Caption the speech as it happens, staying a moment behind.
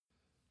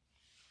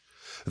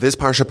This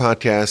Parsha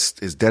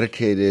podcast is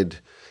dedicated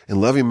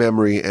in loving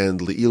memory and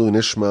Le'ilu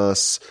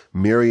Nishmas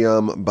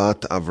Miriam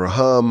Bat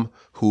Avraham,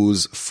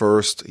 whose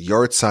first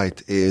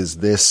yahrzeit is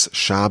this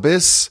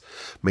Shabbos.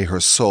 May her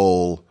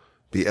soul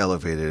be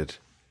elevated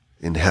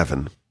in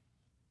heaven.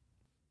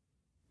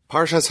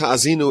 Parshas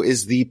Ha'azinu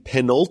is the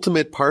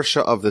penultimate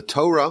Parsha of the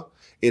Torah.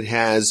 It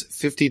has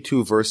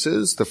 52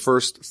 verses. The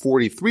first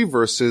 43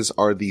 verses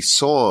are the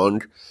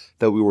song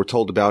that we were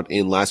told about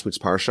in last week's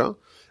Parsha.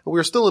 And we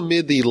are still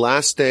amid the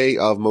last day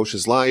of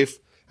Moshe's life,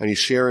 and he's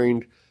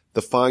sharing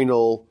the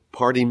final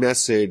party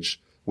message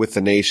with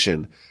the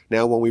nation.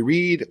 Now, when we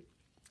read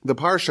the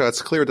Parsha,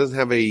 it's clear it doesn't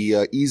have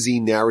a easy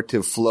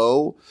narrative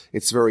flow.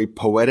 It's very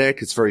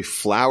poetic. It's very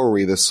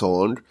flowery, this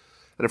song.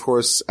 And of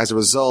course, as a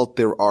result,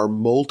 there are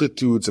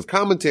multitudes of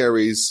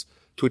commentaries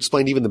to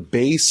explain even the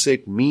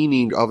basic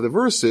meaning of the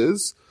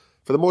verses.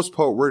 For the most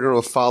part, we're going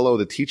to follow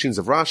the teachings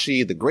of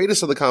Rashi, the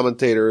greatest of the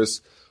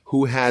commentators,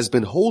 who has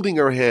been holding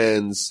our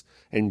hands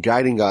and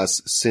guiding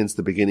us since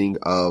the beginning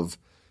of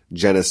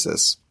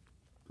Genesis.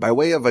 By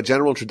way of a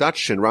general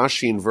introduction,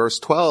 Rashi in verse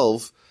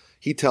 12,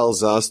 he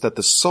tells us that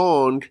the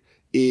song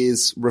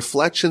is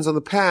reflections on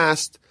the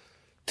past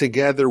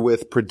together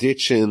with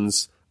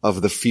predictions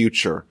of the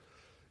future.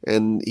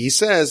 And he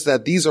says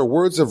that these are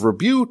words of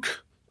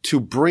rebuke to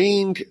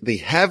bring the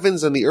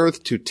heavens and the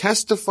earth to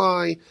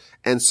testify,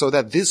 and so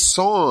that this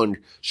song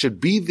should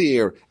be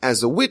there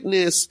as a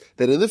witness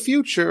that in the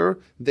future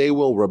they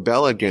will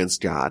rebel against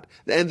God,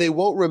 and they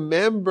won't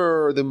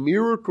remember the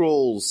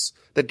miracles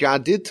that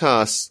God did to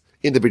us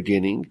in the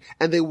beginning,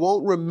 and they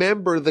won't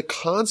remember the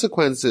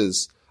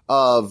consequences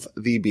of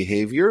the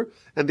behavior,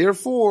 and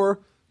therefore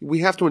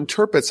we have to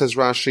interpret, says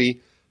Rashi,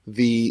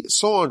 the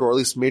song, or at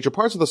least major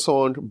parts of the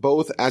song,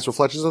 both as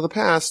reflections of the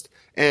past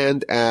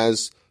and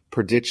as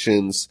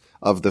predictions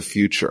of the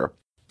future.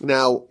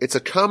 Now, it's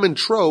a common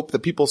trope that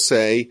people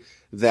say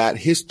that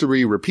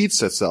history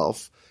repeats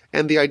itself,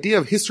 and the idea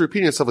of history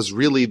repeating itself is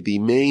really the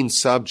main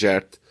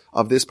subject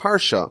of this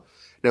Parsha.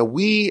 Now,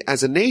 we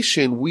as a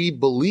nation, we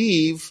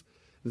believe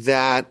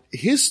that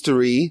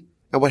history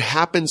and what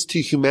happens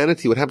to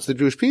humanity, what happens to the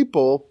Jewish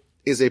people,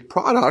 is a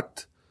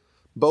product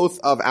both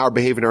of our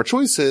behavior and our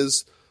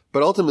choices,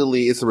 but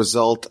ultimately it's the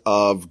result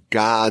of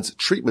God's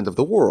treatment of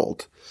the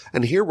world.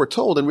 And here we're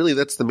told, and really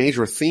that's the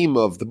major theme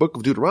of the book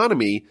of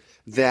Deuteronomy,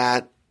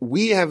 that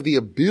we have the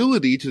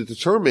ability to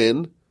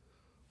determine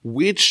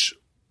which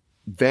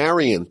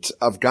variant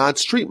of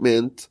God's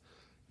treatment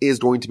is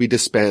going to be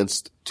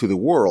dispensed to the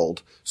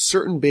world.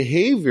 Certain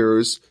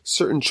behaviors,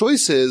 certain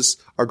choices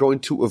are going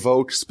to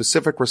evoke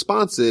specific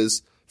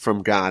responses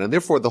from God. And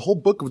therefore, the whole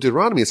book of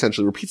Deuteronomy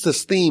essentially repeats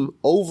this theme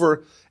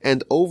over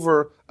and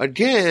over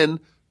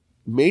again.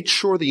 Make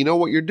sure that you know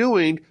what you're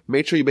doing.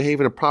 Make sure you behave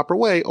in a proper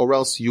way, or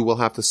else you will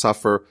have to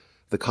suffer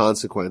the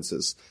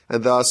consequences.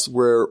 And thus,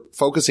 we're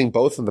focusing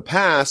both on the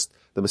past,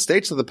 the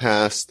mistakes of the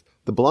past,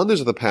 the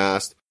blunders of the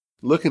past,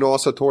 looking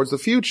also towards the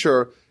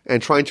future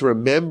and trying to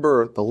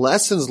remember the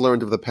lessons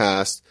learned of the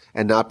past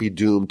and not be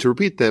doomed to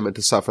repeat them and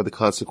to suffer the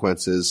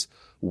consequences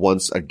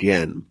once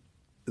again.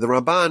 The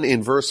Ramban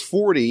in verse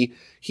 40,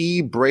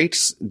 he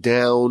breaks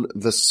down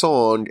the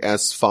song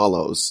as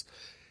follows.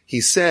 He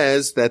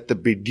says that the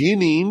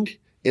beginning,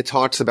 it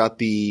talks about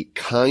the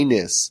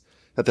kindness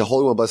that the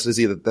Holy One, blessed is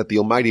He, that the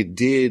Almighty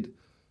did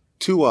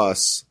to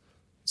us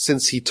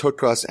since He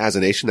took us as a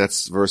nation.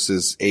 That's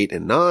verses 8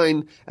 and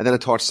 9. And then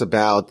it talks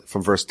about,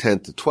 from verse 10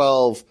 to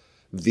 12,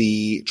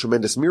 the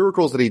tremendous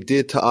miracles that He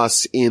did to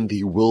us in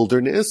the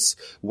wilderness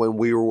when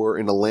we were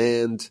in a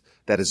land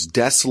that is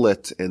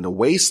desolate and a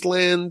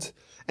wasteland.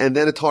 And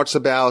then it talks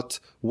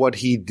about what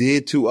He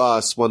did to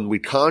us when we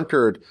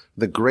conquered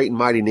the great and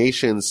mighty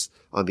nations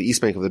on the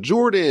east bank of the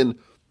Jordan,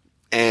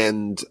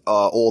 and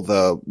all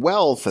the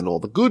wealth and all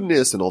the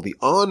goodness and all the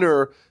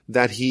honor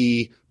that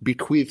He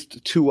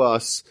bequeathed to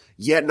us.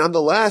 Yet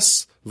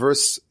nonetheless,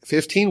 verse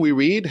 15, we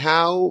read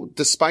how,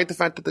 despite the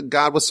fact that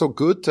God was so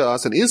good to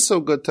us and is so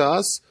good to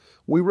us,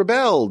 we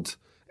rebelled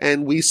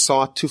and we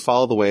sought to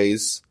follow the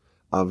ways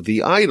of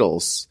the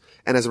idols.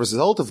 And as a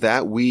result of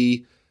that,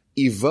 we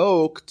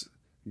evoked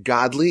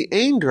godly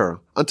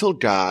anger until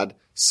God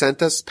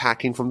sent us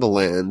packing from the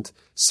land,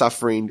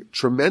 suffering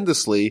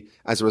tremendously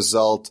as a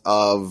result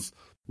of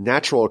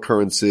natural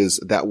occurrences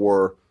that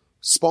were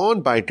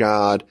spawned by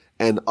God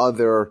and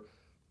other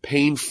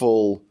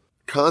painful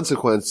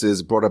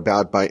consequences brought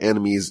about by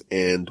enemies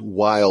and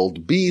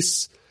wild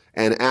beasts.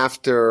 And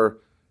after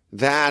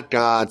that,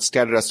 God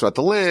scattered us throughout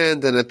the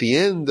land. And at the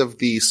end of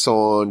the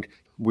song,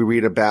 we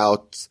read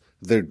about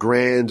the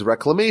grand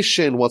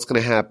reclamation, what's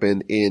going to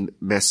happen in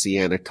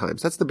Messianic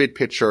times. That's the big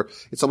picture.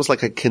 It's almost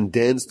like a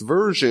condensed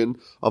version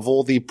of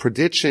all the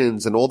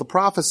predictions and all the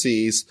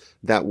prophecies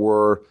that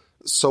were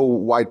so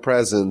wide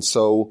present,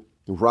 so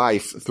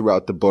rife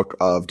throughout the book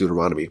of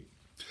Deuteronomy.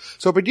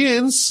 So it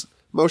begins,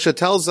 Moshe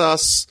tells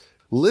us,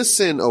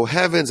 "Listen, O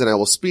heavens, and I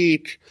will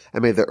speak,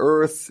 and may the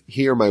earth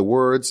hear my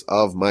words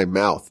of my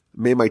mouth.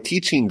 May my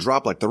teaching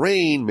drop like the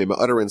rain, may my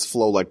utterance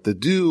flow like the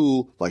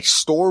dew, like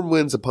storm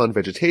winds upon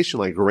vegetation,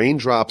 like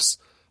raindrops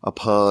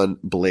upon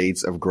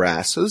blades of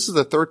grass. So this is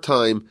the third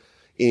time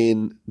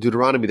in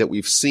Deuteronomy that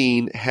we've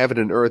seen heaven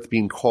and earth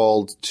being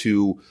called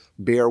to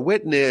bear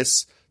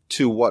witness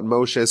to what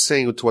Moshe is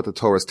saying, to what the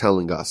Torah is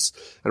telling us.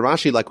 And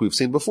Rashi, like we've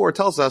seen before,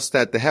 tells us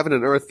that the heaven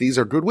and earth, these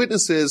are good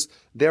witnesses.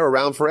 They're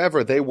around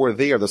forever. They were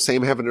there. The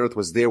same heaven and earth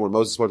was there when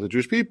Moses spoke to the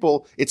Jewish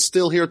people. It's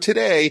still here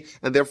today,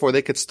 and therefore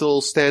they could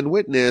still stand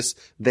witness.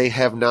 They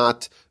have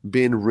not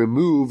been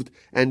removed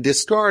and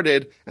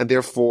discarded, and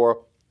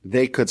therefore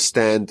they could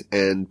stand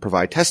and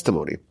provide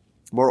testimony.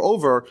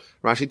 Moreover,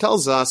 Rashi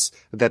tells us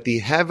that the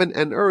heaven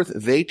and earth,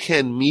 they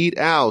can mete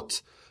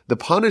out the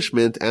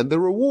punishment and the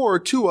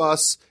reward to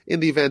us in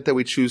the event that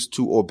we choose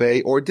to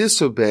obey or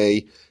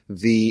disobey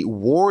the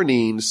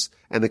warnings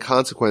and the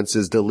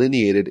consequences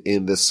delineated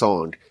in this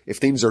song. If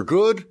things are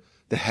good,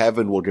 the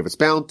heaven will give its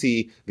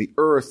bounty, the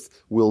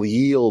earth will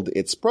yield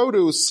its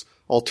produce.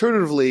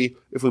 Alternatively,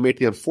 if we make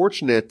the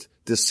unfortunate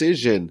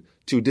decision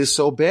to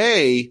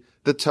disobey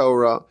the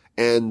Torah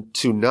and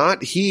to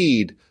not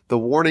heed the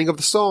warning of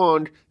the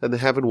song, then the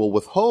heaven will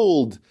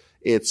withhold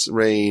its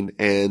rain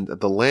and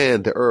the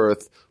land, the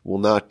earth, will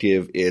not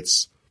give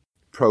its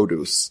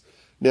produce.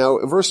 Now,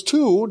 verse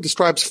 2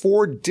 describes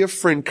 4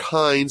 different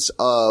kinds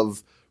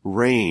of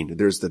rain.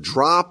 There's the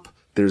drop,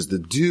 there's the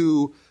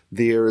dew,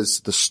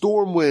 there's the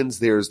storm winds,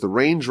 there's the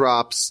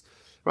raindrops.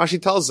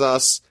 Rashi tells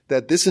us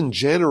that this in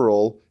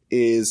general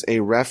is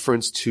a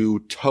reference to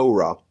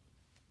Torah,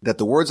 that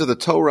the words of the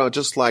Torah,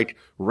 just like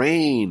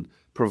rain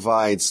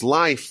provides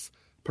life,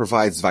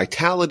 provides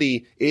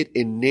vitality, it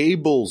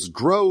enables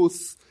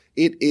growth,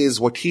 it is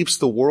what keeps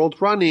the world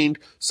running.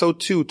 So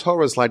too,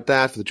 Torah is like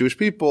that for the Jewish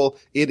people.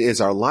 It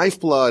is our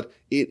lifeblood.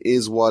 It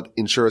is what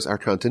ensures our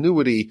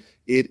continuity.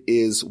 It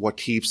is what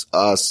keeps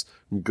us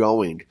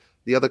going.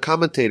 The other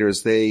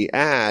commentators, they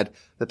add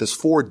that there's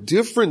 4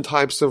 different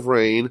types of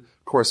rain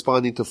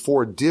corresponding to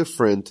 4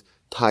 different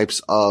types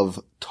of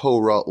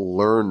Torah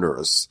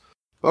learners.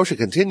 Moshe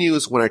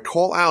continues, when I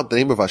call out the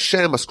name of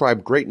Hashem,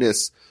 ascribe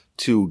greatness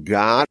to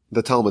God.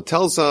 The Talmud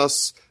tells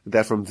us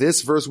that from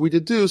this verse we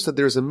deduce that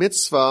there's a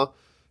mitzvah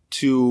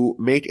to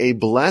make a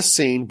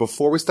blessing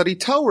before we study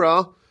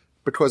Torah,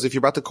 because if you're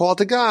about to call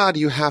to God,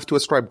 you have to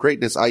ascribe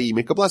greatness, i.e.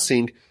 make a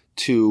blessing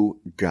to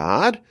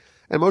God.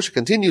 And Moshe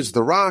continues,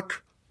 the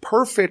rock,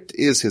 perfect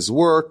is his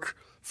work,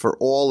 for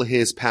all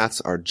his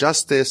paths are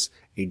justice,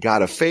 a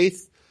God of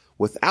faith,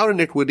 without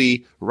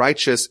iniquity,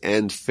 righteous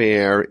and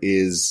fair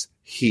is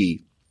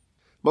he.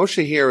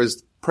 Moshe here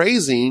is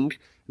praising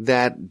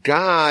that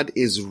God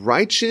is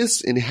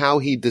righteous in how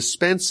he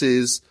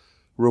dispenses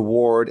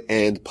reward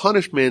and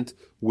punishment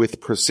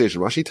with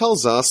precision. Rashi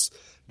tells us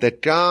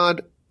that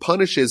God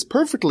punishes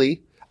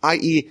perfectly,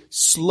 i.e.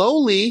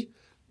 slowly,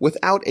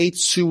 without a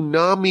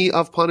tsunami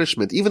of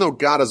punishment. Even though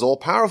God is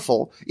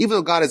all-powerful, even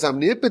though God is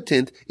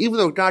omnipotent, even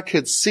though God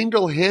could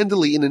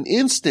single-handedly in an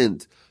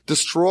instant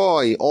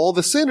destroy all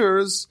the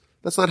sinners,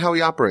 that's not how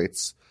he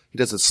operates. He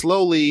does it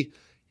slowly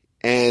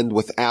and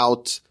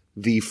without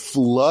the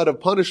flood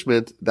of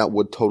punishment that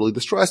would totally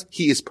destroy us.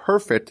 He is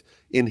perfect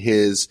in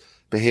his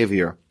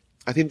behavior.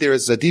 I think there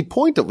is a deep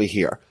point over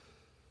here.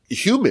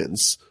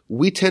 Humans,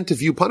 we tend to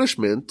view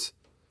punishment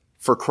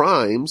for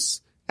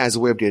crimes as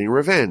a way of getting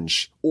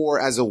revenge or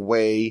as a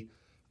way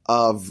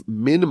of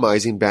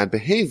minimizing bad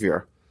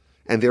behavior.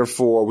 And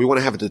therefore, we want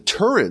to have a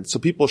deterrent so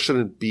people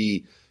shouldn't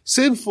be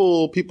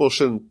sinful, people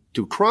shouldn't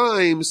do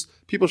crimes,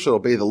 people should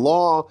obey the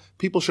law,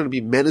 people shouldn't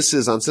be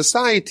menaces on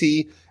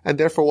society, and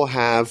therefore we'll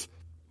have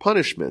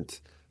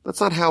punishment.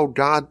 That's not how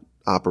God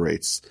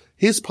operates.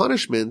 His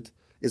punishment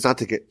is not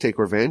to take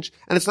revenge,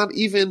 and it's not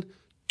even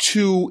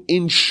to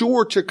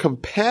ensure, to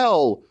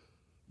compel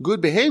good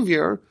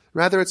behavior.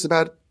 Rather, it's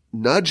about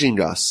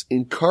nudging us,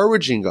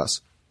 encouraging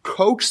us,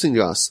 coaxing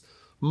us,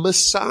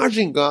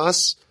 massaging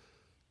us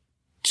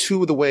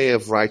to the way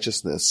of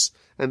righteousness.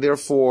 And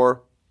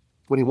therefore,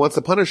 when he wants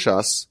to punish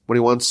us, when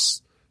he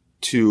wants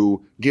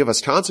to give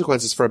us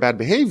consequences for our bad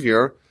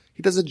behavior,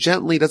 he does it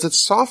gently, does it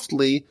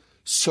softly,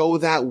 so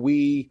that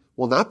we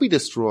will not be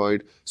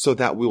destroyed, so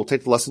that we will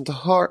take the lesson to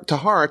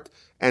heart,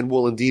 and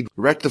will indeed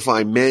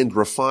rectify, mend,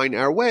 refine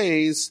our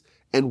ways,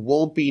 and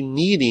won't be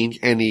needing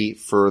any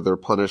further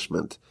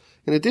punishment.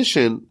 In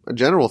addition, a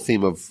general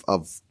theme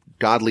of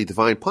godly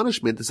divine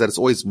punishment is that it's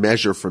always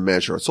measure for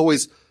measure. It's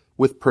always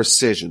with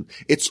precision.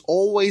 It's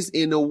always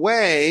in a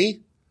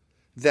way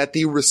that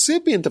the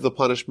recipient of the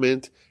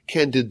punishment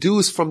can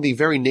deduce from the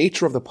very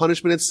nature of the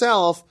punishment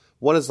itself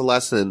what is the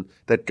lesson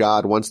that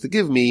God wants to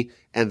give me,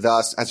 and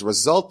thus, as a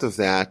result of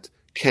that,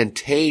 can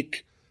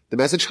take the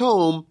message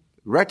home,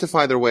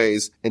 rectify their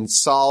ways, and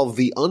solve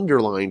the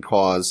underlying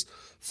cause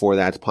for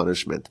that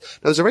punishment. Now,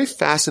 there's a very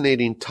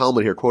fascinating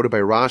Talmud here quoted by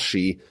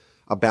Rashi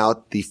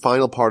about the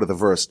final part of the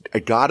verse. A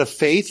God of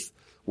faith,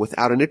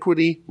 without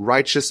iniquity,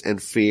 righteous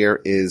and fair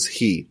is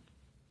he.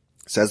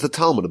 Says the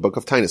Talmud, the book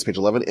of Tainus, page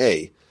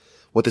 11a.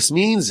 What this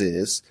means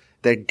is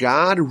that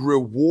God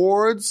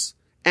rewards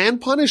and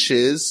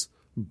punishes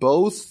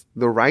both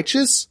the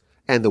righteous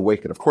and the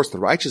wicked. Of course, the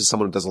righteous is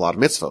someone who does a lot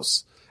of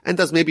mitzvos and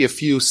does maybe a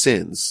few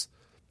sins.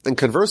 And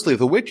conversely,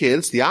 the wicked,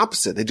 it's the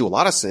opposite. They do a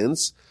lot of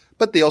sins,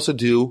 but they also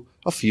do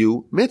a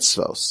few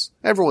mitzvos.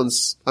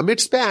 Everyone's a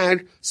mixed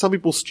bag. Some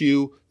people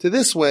skew to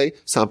this way,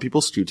 some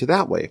people skew to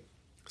that way.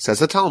 Says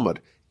the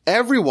Talmud,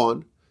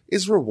 everyone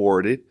is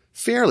rewarded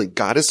fairly.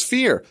 God is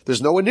fair.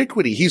 There's no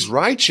iniquity. He's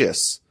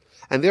righteous.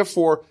 And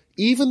therefore,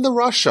 even the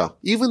rasha,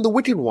 even the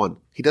wicked one,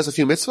 he does a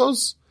few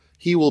mitzvos,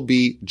 he will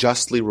be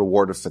justly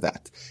rewarded for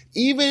that.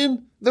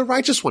 Even the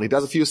righteous one, he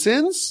does a few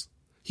sins,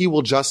 he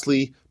will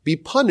justly be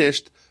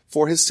punished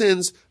for his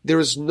sins. There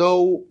is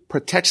no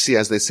protexia,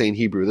 as they say in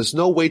Hebrew. There's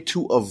no way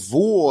to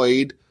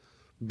avoid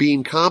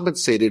being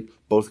compensated,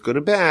 both good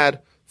and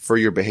bad, for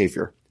your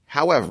behavior.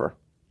 However,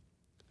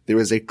 there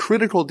is a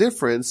critical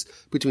difference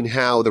between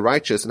how the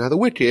righteous and how the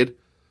wicked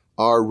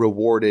are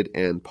rewarded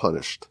and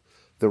punished.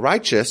 The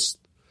righteous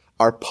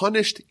are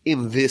punished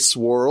in this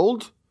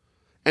world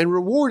and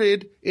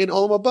rewarded in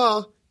Olam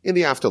Haba, in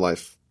the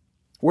afterlife.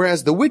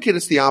 Whereas the wicked,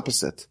 it's the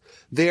opposite.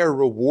 They are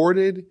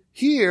rewarded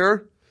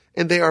here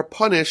and they are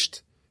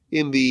punished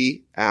in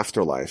the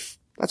afterlife.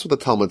 That's what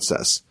the Talmud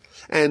says.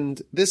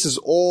 And this is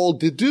all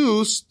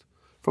deduced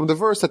from the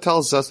verse that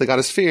tells us that God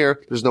is fair,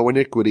 there's no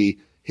iniquity,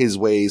 his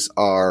ways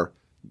are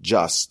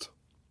just.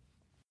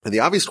 And the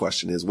obvious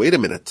question is, wait a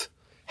minute,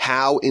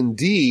 how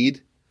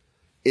indeed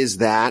is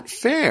that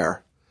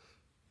fair?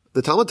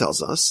 The Talmud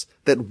tells us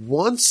that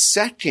 1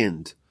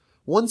 second,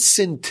 1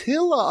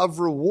 scintilla of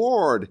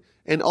reward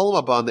in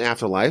Olam Haba in the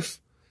afterlife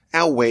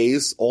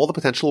outweighs all the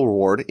potential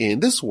reward in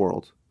this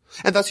world.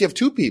 And thus you have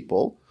two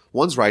people,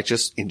 one's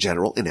righteous in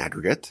general, in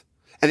aggregate,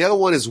 and the other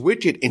one is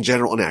wicked in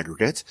general, in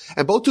aggregate,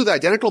 and both do the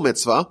identical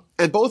mitzvah,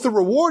 and both are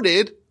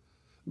rewarded,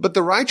 but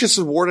the righteous is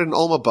rewarded in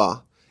Olam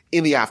Haba,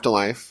 in the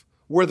afterlife,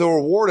 where the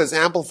reward is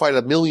amplified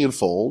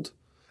 1,000,000-fold,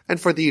 and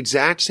for the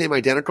exact same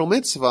identical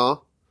mitzvah,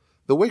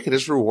 the wicked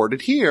is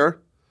rewarded here,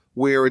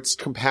 where it's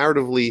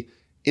comparatively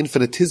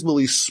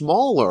infinitesimally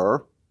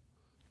smaller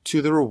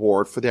to the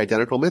reward for the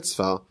identical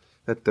mitzvah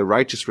that the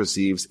righteous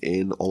receives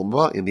in Olam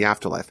Haba, in the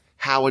afterlife.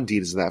 How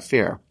indeed is that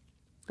fair?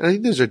 And I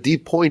think there's a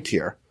deep point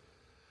here.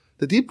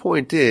 The deep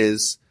point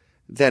is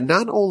that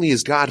not only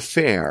is God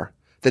fair,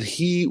 that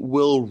he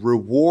will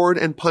reward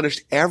and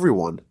punish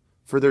everyone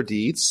for their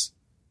deeds,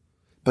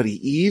 but he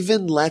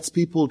even lets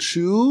people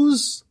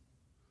choose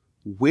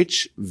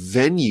which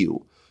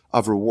venue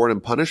of reward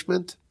and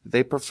punishment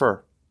they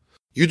prefer.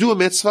 You do a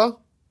mitzvah,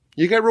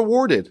 you get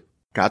rewarded.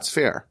 God's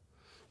fair.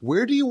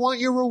 Where do you want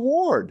your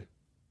reward?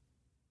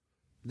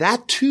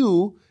 That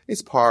too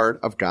is part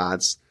of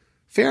God's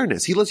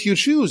fairness. He lets you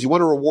choose. You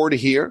want a reward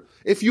here.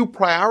 If you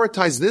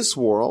prioritize this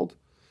world,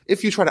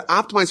 if you try to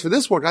optimize for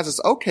this world, God says,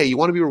 okay, you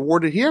want to be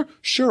rewarded here?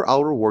 Sure,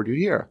 I'll reward you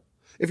here.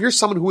 If you're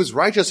someone who is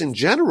righteous in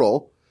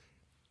general,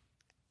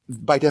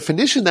 by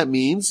definition, that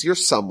means you're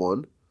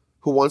someone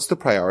who wants to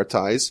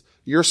prioritize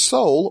your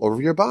soul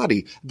over your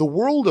body, the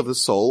world of the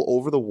soul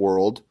over the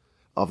world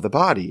of the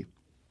body.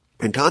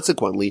 And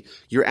consequently,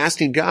 you're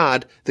asking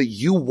God that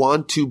you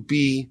want to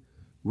be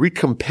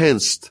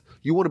recompensed.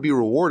 You want to be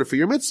rewarded for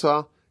your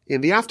mitzvah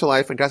in the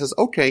afterlife. And God says,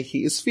 okay,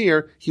 he is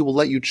fair. He will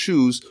let you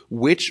choose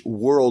which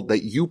world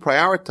that you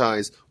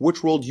prioritize,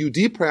 which world you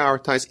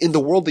deprioritize. In the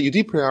world that you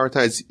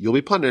deprioritize, you'll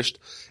be punished.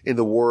 In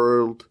the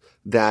world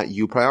that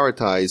you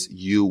prioritize,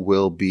 you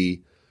will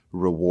be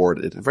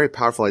rewarded. A very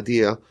powerful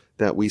idea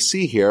that we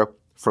see here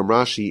from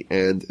Rashi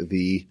and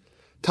the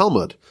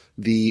Talmud.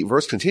 The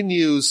verse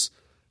continues,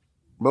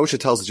 Moshe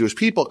tells the Jewish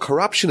people,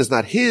 corruption is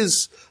not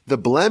his, the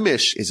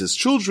blemish is his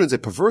children's, a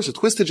perverse, a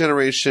twisted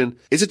generation.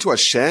 Is it to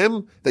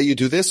Hashem that you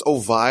do this, O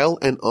vile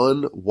and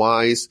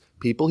unwise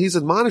people? He's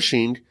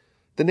admonishing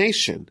the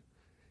nation.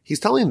 He's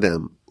telling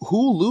them,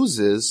 who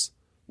loses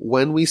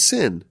when we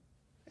sin?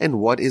 And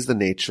what is the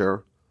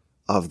nature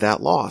of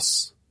that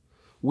loss?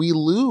 We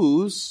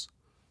lose,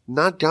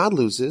 not God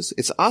loses,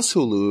 it's us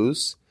who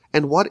lose.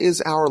 And what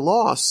is our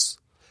loss?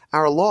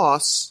 Our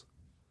loss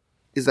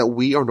is that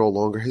we are no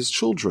longer his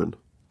children.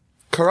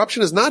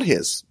 Corruption is not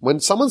his. When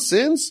someone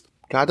sins,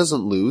 God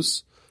doesn't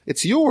lose.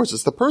 It's yours.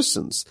 It's the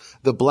person's.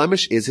 The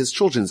blemish is his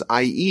children's,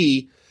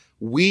 i.e.,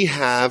 we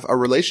have a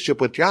relationship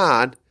with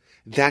God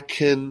that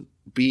can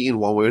be in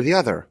one way or the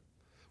other.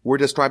 We're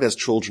described as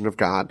children of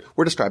God.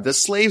 We're described as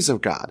slaves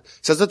of God.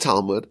 Says the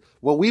Talmud,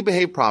 when we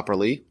behave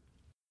properly,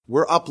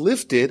 we're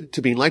uplifted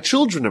to being like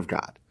children of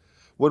God.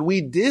 When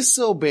we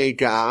disobey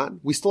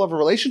God, we still have a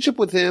relationship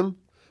with him,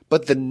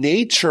 but the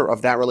nature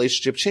of that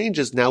relationship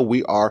changes. Now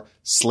we are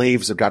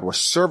slaves of God. We're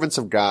servants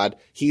of God.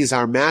 He is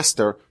our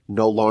master,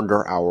 no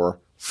longer our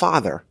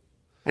father.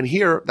 And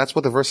here, that's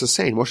what the verse is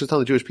saying. Moshe is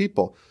telling the Jewish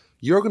people,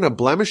 you're going to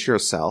blemish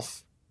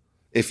yourself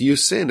if you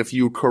sin, if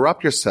you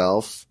corrupt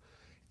yourself,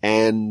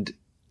 and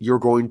you're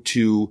going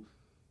to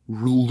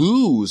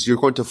lose, you're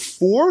going to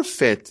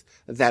forfeit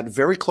that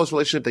very close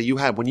relationship that you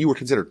had when you were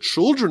considered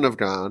children of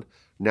God.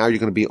 Now you're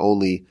going to be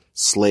only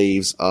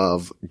slaves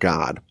of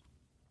God.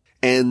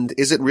 And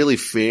is it really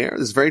fair?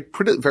 There's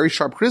very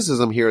sharp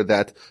criticism here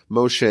that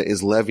Moshe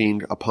is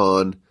levying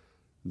upon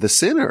the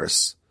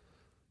sinners.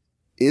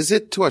 Is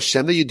it to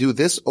Hashem that you do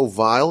this, O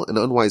vile and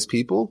unwise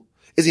people?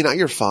 Is he not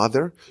your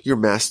father, your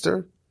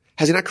master?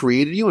 Has he not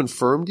created you and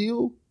formed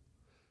you?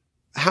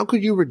 how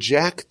could you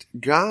reject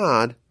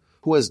God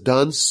who has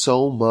done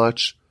so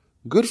much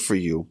good for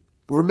you?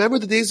 Remember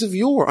the days of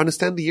yore.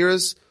 Understand the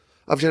years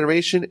of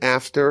generation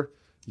after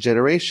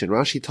generation.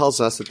 Rashi tells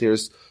us that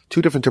there's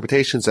two different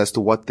interpretations as to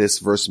what this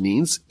verse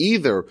means.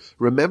 Either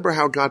remember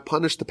how God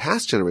punished the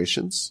past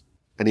generations,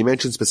 and he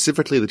mentioned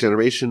specifically the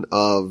generation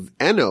of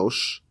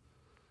Enosh,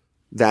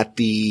 that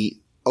the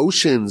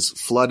oceans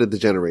flooded the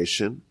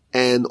generation,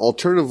 and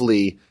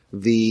alternatively,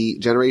 the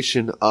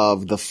generation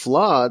of the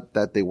flood,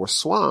 that they were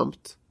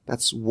swamped.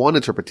 That's one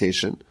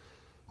interpretation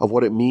of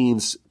what it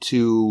means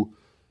to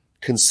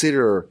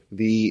consider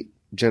the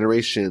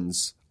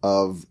generations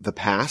of the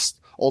past.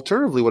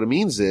 Alternatively, what it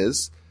means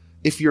is,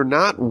 if you're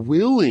not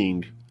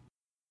willing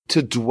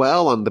to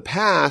dwell on the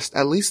past,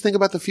 at least think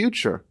about the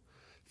future.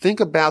 Think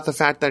about the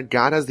fact that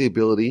God has the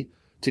ability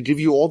to give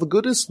you all the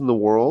goodness in the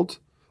world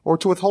or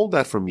to withhold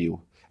that from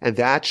you. And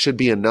that should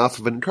be enough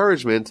of an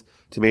encouragement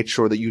to make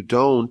sure that you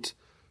don't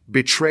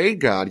betray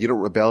God, you don't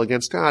rebel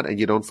against God, and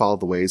you don't follow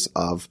the ways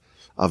of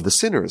the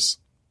sinners.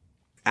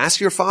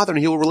 Ask your father and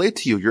he will relate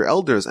to you, your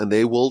elders, and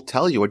they will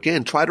tell you.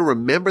 Again, try to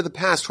remember the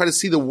past. Try to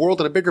see the world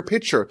in a bigger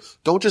picture.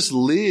 Don't just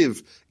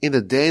live in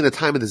the day and the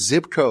time of the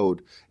zip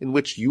code in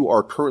which you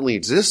are currently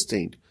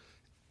existing.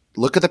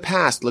 Look at the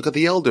past. Look at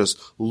the elders.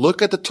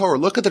 Look at the Torah.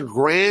 Look at the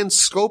grand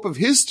scope of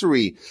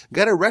history.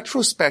 Get a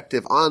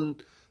retrospective on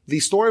the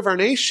story of our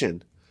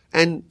nation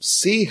and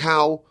see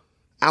how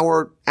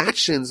our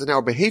actions and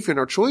our behavior and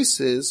our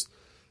choices,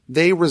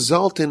 they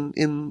result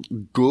in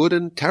good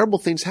and terrible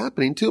things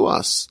happening to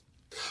us.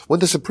 When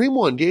the Supreme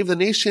One gave the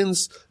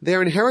nations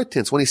their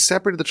inheritance, when he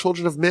separated the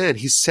children of man,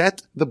 he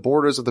set the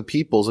borders of the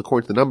peoples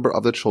according to the number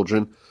of the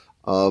children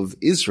of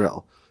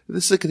Israel.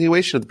 This is a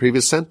continuation of the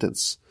previous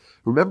sentence.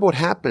 Remember what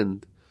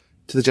happened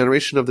to the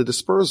generation of the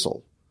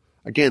dispersal.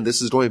 Again, this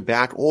is going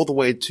back all the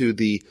way to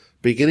the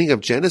beginning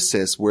of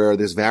Genesis, where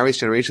there's various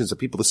generations of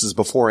people. This is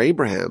before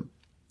Abraham,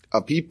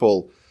 of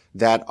people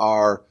that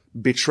are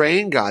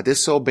betraying God,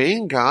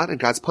 disobeying God, and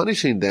God's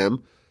punishing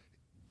them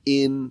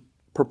in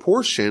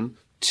proportion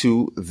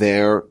to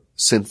their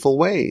sinful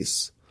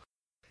ways.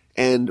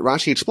 And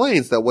Rashi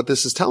explains that what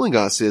this is telling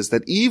us is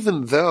that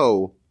even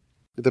though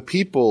the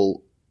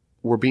people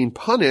were being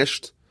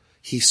punished,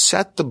 he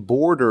set the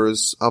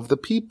borders of the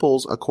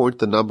peoples according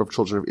to the number of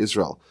children of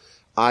Israel,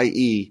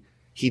 i.e.,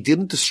 he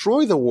didn't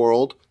destroy the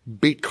world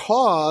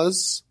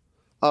because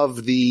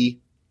of the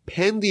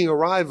pending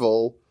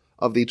arrival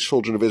of the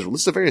children of Israel.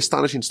 This is a very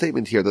astonishing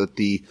statement here that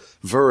the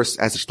verse,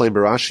 as explained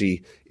by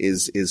Rashi,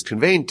 is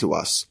conveying to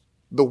us.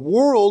 The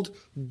world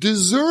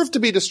deserved to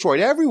be destroyed,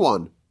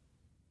 everyone.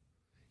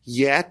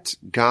 Yet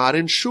God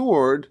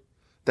ensured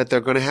that they're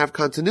going to have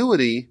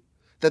continuity,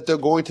 that they're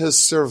going to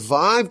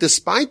survive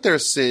despite their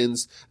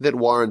sins that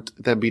warrant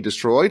them be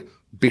destroyed,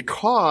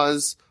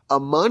 because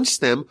amongst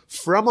them,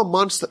 from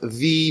amongst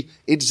the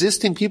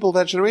existing people of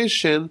that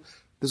generation,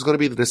 there's going to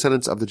be the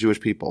descendants of the Jewish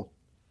people.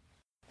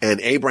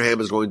 And Abraham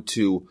is going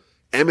to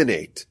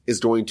emanate, is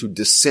going to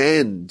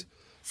descend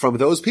from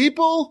those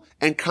people,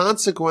 and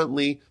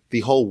consequently, the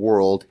whole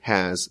world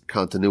has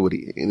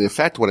continuity. In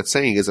effect, what it's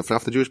saying is, if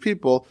not the Jewish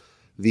people,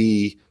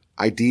 the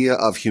idea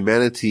of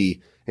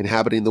humanity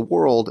inhabiting the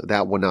world,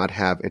 that would not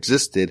have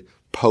existed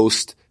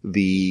post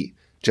the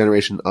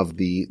generation of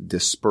the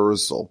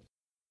dispersal.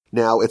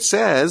 Now, it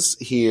says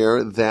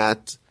here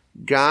that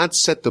God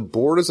set the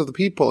borders of the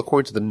people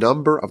according to the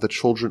number of the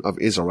children of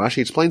Israel. Rashi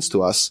explains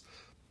to us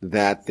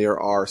that there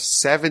are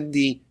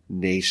 70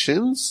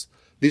 nations.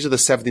 These are the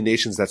 70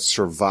 nations that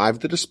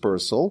survived the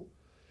dispersal.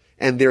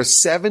 And there are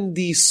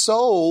 70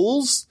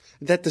 souls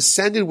that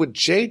descended with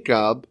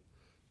Jacob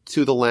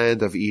to the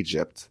land of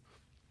Egypt.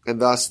 And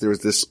thus there is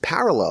this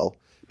parallel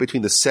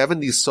between the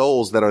 70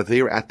 souls that are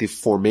there at the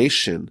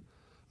formation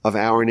of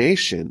our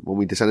nation when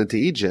we descended to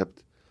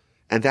Egypt.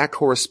 And that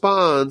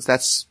corresponds,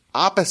 that's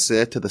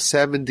opposite to the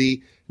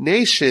 70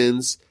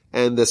 nations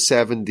and the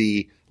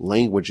 70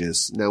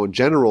 languages. Now, in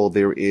general,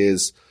 there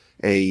is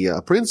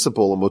a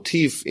principle, a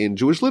motif in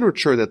Jewish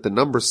literature that the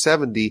number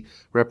 70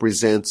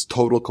 represents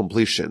total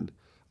completion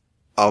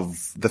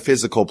of the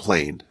physical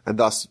plane. And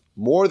thus,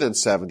 more than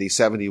 70,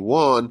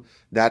 71,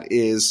 that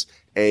is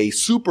a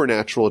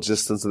supernatural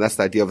existence, and that's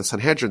the idea of the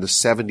Sanhedrin, the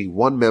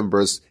 71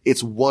 members.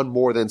 It's one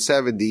more than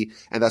 70,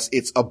 and thus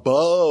it's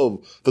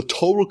above the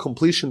total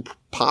completion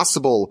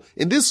possible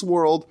in this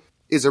world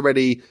is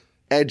already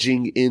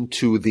edging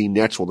into the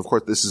next world. Of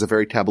course, this is a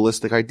very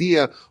Kabbalistic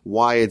idea.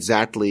 Why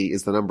exactly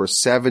is the number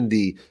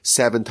 70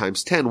 7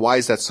 times 10? Why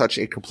is that such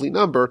a complete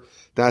number?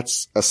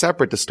 That's a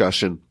separate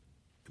discussion.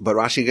 But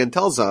Rashi again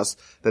tells us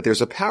that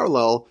there's a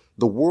parallel.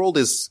 The world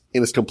is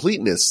in its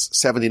completeness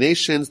 70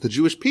 nations. The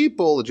Jewish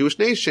people, the Jewish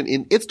nation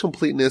in its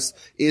completeness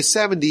is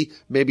 70,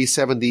 maybe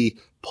 70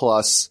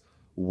 plus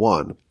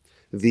 1.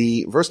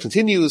 The verse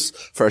continues,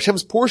 for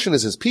Hashem's portion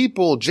is his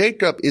people.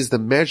 Jacob is the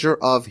measure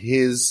of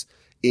his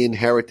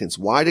inheritance.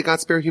 Why did God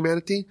spare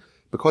humanity?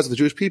 Because of the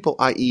Jewish people,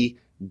 i.e.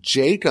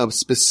 Jacob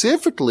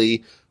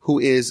specifically, who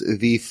is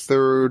the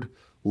third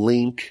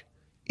link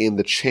in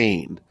the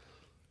chain.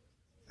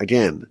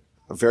 Again,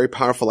 a very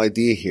powerful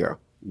idea here.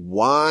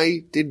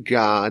 Why did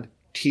God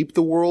keep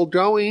the world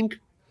going?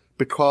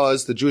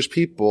 Because the Jewish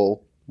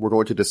people were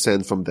going to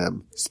descend from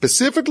them.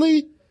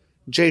 Specifically,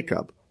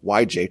 Jacob.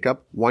 Why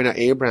Jacob? Why not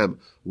Abraham?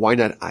 Why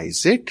not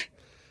Isaac?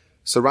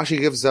 So Rashi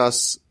gives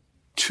us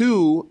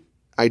two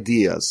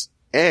ideas.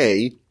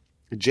 A,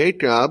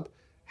 Jacob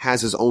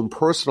has his own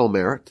personal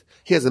merit.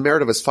 He has the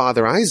merit of his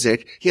father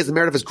Isaac. He has the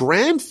merit of his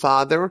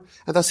grandfather.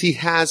 And thus he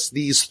has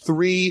these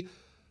three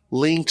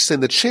links in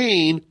the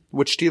chain,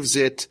 which gives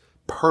it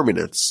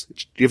permanence,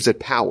 which gives it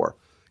power.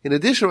 In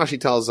addition, Rashi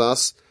tells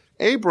us,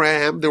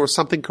 Abraham, there was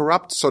something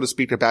corrupt, so to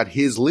speak, about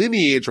his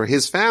lineage or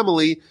his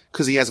family,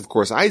 because he has, of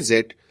course,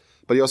 Isaac,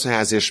 but he also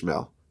has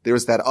Ishmael.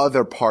 There's that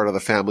other part of the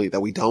family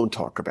that we don't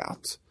talk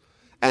about.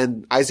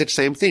 And Isaac,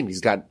 same thing.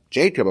 He's got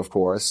Jacob, of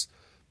course,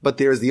 but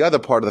there's the other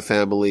part of the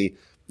family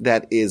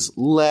that is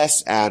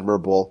less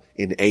admirable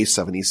in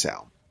Esav and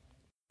Esau.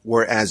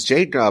 Whereas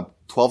Jacob,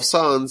 12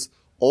 sons,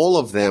 all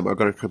of them are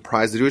going to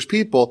comprise the Jewish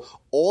people.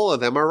 All of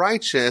them are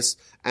righteous,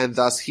 and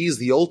thus he's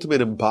the ultimate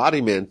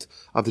embodiment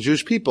of the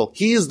Jewish people.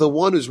 He is the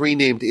one who's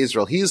renamed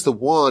Israel. He is the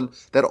one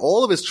that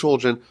all of his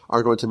children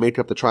are going to make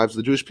up the tribes of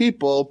the Jewish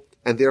people,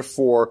 and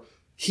therefore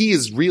he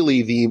is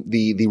really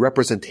the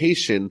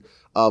representation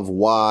of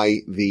why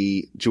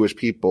the Jewish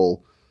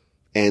people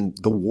and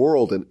the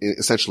world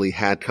essentially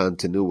had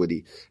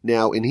continuity.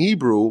 Now, in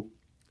Hebrew,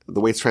 the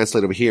way it's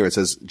translated over here, it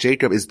says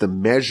Jacob is the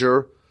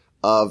measure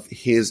of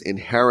his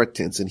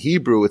inheritance. In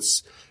Hebrew,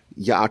 it's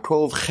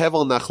Yaakov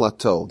Chevel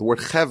Nachlato. The word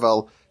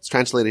Chevel is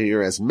translated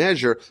here as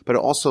measure, but it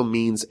also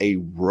means a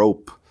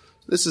rope.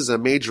 This is a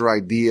major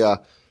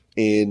idea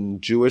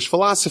in Jewish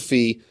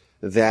philosophy,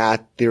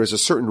 that there is a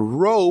certain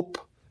rope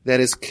that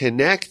is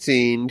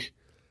connecting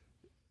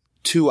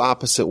two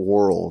opposite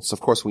worlds.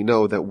 Of course, we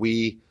know that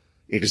we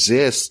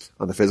exist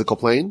on the physical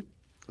plane,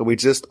 and we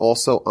exist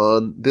also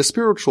on the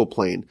spiritual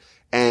plane.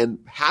 And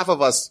half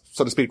of us,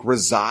 so to speak,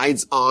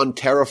 resides on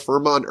terra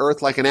firma, on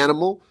earth, like an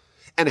animal,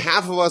 and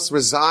half of us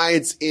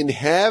resides in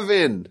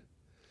heaven,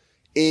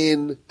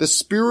 in the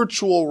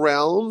spiritual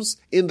realms,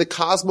 in the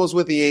cosmos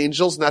with the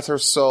angels, and that's our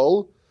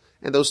soul.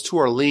 And those two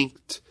are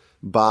linked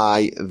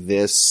by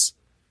this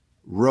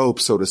rope,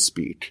 so to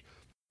speak.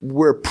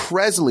 We're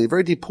presently,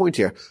 very deep point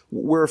here,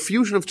 we're a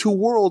fusion of two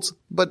worlds,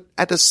 but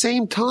at the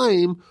same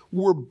time,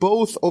 we're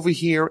both over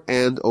here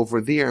and over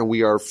there, and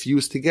we are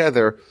fused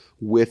together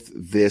with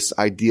this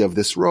idea of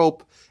this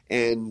rope.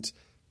 And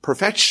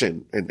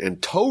perfection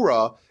and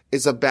Torah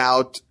is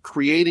about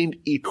creating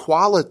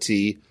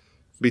equality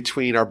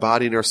between our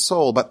body and our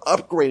soul, but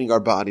upgrading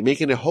our body,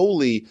 making it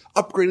holy,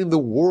 upgrading the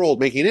world,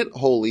 making it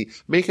holy,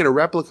 making a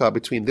replica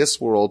between this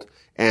world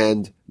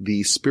and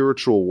the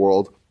spiritual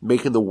world,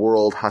 making the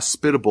world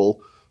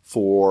hospitable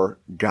for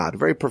God.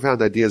 Very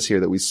profound ideas here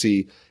that we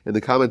see in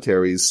the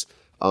commentaries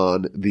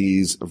on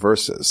these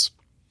verses.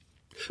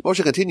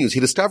 Moshe continues, he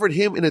discovered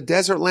him in a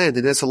desert land,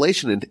 in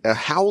desolation, in a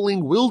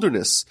howling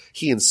wilderness.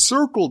 He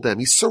encircled them.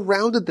 He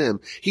surrounded them.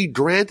 He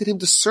granted him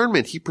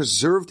discernment. He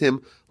preserved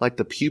him like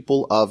the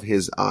pupil of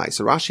his eye.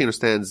 So Rashi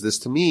understands this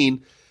to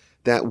mean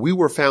that we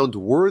were found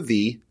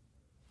worthy,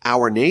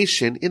 our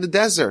nation, in the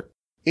desert,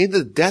 in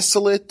the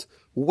desolate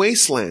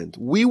wasteland.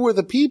 We were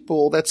the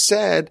people that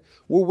said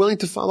we're willing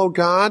to follow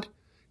God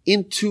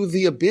into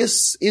the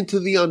abyss, into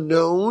the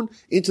unknown,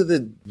 into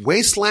the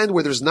wasteland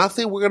where there's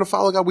nothing. We're going to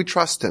follow God. We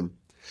trust him.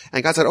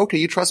 And God said, okay,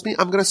 you trust me?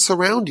 I'm going to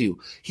surround you.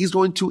 He's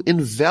going to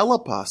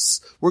envelop us.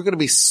 We're going to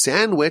be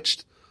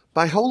sandwiched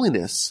by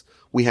holiness.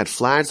 We had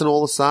flags on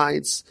all the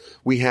sides.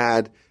 We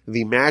had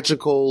the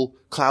magical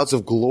clouds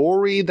of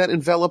glory that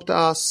enveloped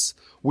us.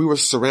 We were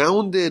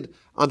surrounded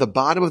on the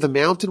bottom of the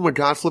mountain where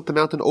God flipped the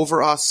mountain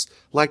over us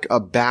like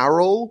a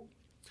barrel.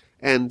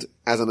 And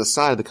as an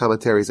aside, the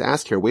commentaries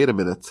ask here, wait a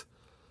minute.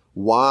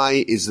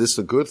 Why is this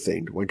a good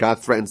thing? When God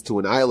threatens to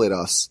annihilate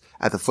us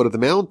at the foot of the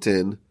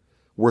mountain,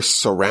 we're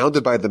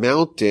surrounded by the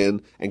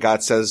mountain, and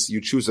God says,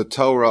 you choose a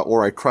Torah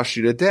or I crush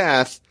you to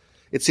death.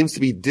 It seems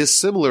to be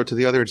dissimilar to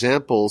the other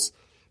examples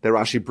that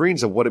Rashi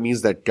brings of what it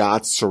means that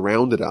God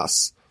surrounded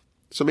us.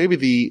 So maybe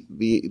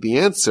the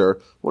answer,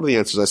 one of the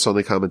answers I saw in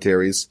the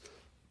commentaries,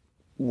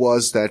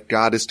 was that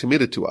God is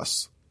committed to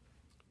us.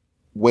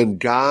 When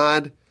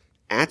God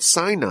at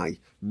Sinai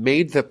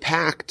made the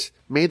pact,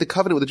 made the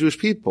covenant with the Jewish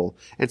people,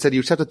 and said, you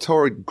accept the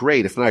Torah,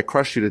 great, if not I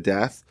crush you to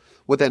death,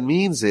 what that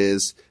means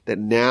is that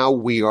now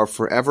we are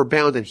forever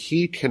bound and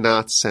he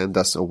cannot send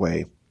us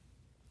away.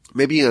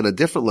 Maybe on a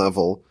different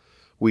level,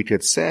 we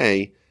could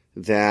say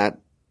that,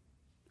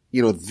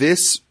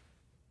 this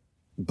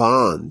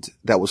bond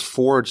that was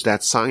forged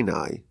at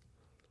Sinai, it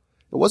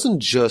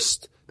wasn't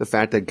just the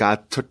fact that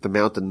God took the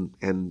mountain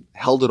and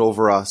held it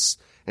over us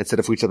and said,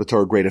 if we accept the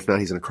Torah, great, if not,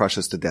 he's going to crush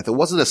us to death. It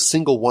wasn't a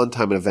single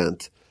one-time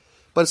event,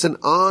 but it's an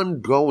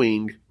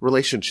ongoing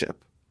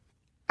relationship.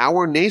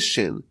 Our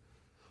nation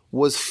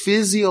was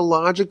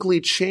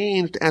physiologically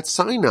changed at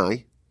Sinai.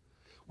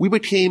 We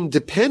became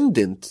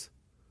dependent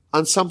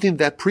on something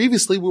that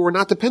previously we were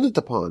not dependent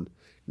upon,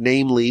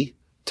 namely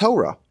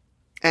Torah.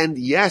 And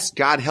yes,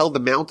 God held the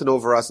mountain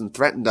over us and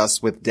threatened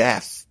us with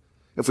death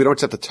if we don't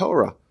accept the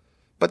Torah.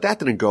 But that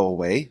didn't go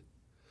away.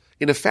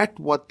 In effect,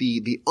 what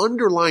the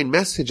underlying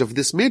message of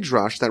this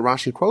midrash that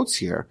Rashi quotes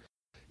here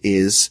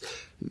is,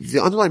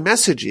 the underlying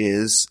message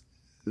is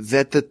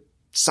that the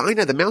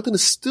Sinai, the mountain,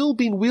 is still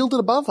being wielded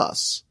above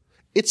us.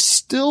 It's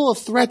still a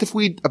threat. If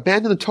we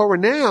abandon the Torah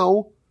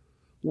now,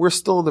 we're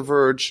still on the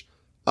verge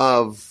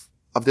of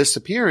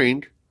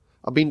disappearing,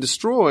 of being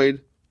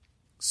destroyed,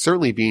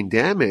 certainly being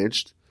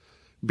damaged,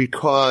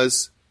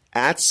 because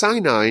at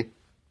Sinai,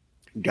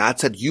 God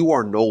said, you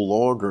are no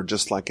longer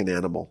just like an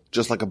animal,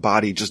 just like a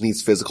body, just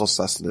needs physical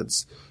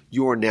sustenance.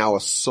 You are now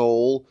a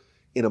soul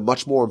in a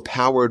much more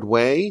empowered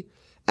way.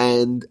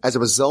 And as a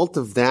result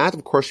of that,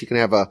 of course, you can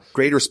have a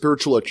greater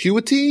spiritual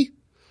acuity,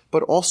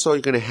 but also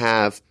you're going to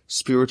have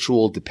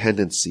spiritual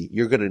dependency.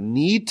 You're going to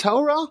need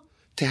Torah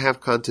to have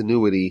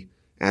continuity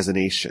as a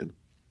nation.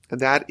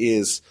 And that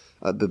is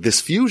this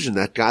fusion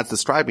that God's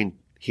describing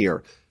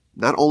here.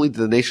 Not only did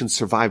the nation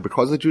survive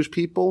because of the Jewish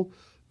people,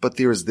 but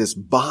there is this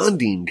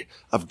bonding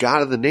of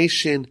God and the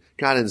nation.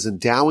 God is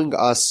endowing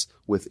us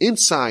with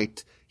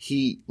insight.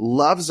 He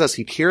loves us.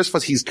 He cares for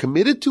us. He's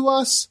committed to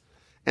us.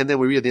 And then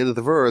we read at the end of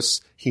the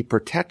verse, he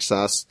protects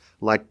us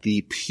like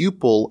the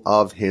pupil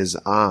of his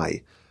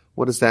eye.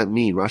 What does that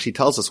mean? Rashi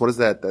tells us, what is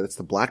that? That it's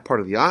the black part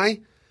of the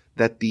eye,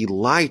 that the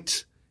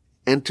light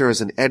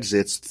enters and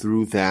exits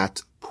through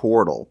that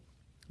portal.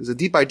 There's a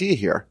deep idea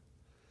here.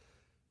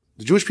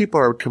 The Jewish people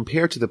are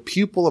compared to the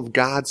pupil of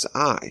God's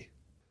eye.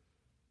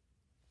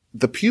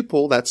 The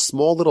pupil, that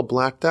small little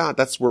black dot,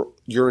 that's where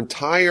your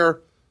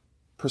entire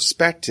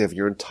perspective,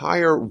 your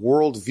entire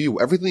worldview,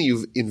 everything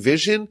you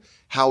envision,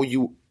 how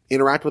you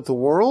interact with the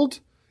world,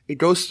 it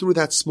goes through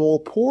that small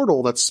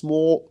portal, that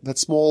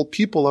small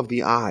pupil of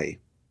the eye.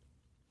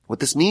 What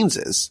this means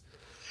is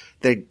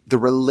that the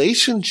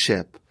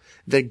relationship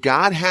that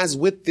God has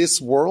with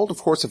this world, of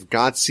course, if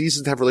God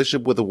ceases to have a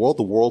relationship with the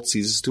world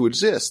ceases to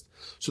exist.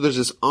 So there's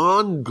this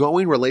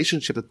ongoing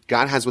relationship that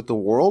God has with the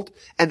world,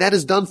 and that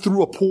is done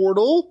through a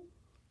portal,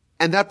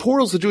 and that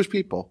portal is the Jewish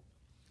people.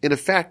 In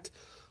effect,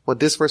 what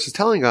this verse is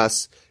telling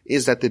us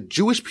is that the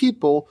Jewish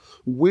people,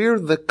 we're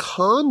the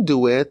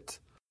conduit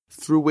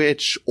through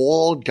which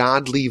all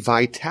godly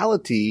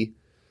vitality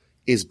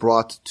is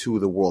brought to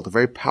the world. A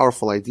very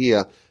powerful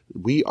idea.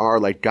 We are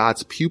like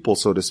God's pupil,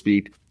 so to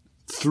speak.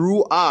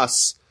 Through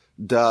us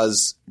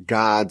does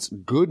God's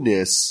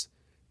goodness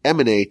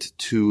emanate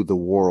to the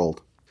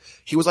world.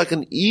 He was like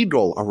an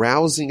eagle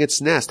arousing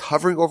its nest,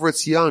 hovering over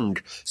its young,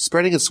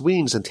 spreading its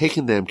wings and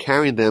taking them,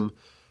 carrying them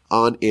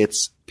on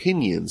its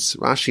pinions.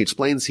 Rashi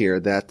explains here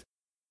that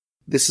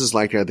this is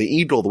like the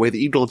eagle, the way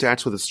the eagle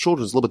interacts with its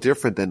children is a little bit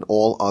different than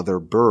all other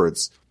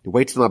birds. He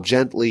wakes them up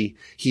gently.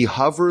 He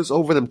hovers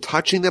over them,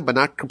 touching them, but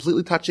not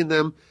completely touching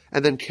them,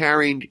 and then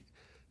carrying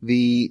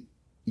the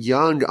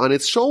young on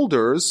its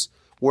shoulders,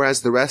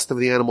 whereas the rest of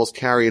the animals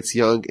carry its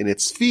young in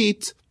its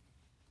feet.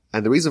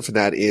 And the reason for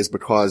that is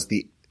because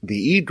the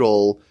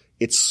eagle,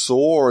 it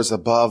soars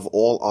above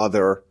all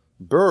other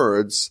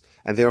birds,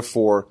 and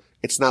therefore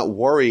it's not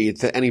worried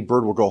that any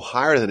bird will go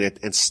higher than it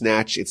and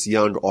snatch its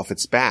young off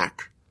its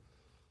back.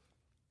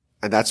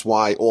 And that's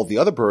why all the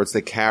other birds,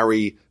 they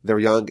carry their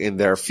young in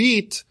their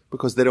feet,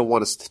 because they don't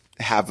want to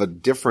have a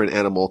different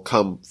animal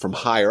come from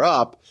higher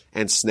up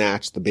and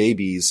snatch the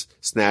babies,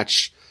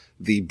 snatch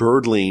the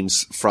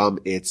birdlings from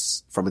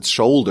its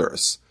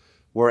shoulders.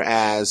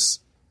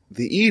 Whereas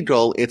the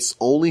eagle, it's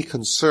only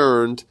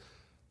concerned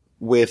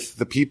with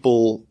the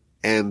people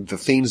and the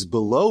things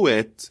below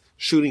it,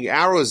 shooting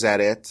arrows at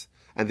it,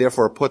 and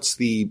therefore puts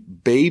the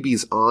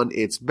babies on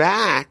its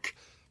back,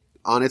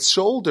 on its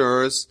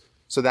shoulders,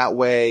 so that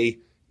way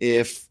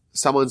if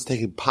someone's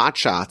taking pot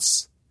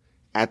shots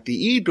at the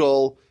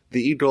eagle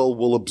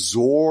will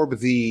absorb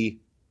the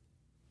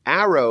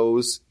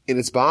arrows in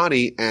its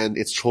body and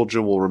its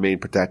children will remain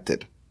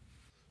protected.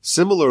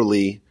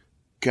 Similarly,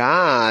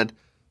 God,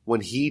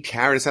 when he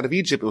carried us out of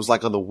Egypt, it was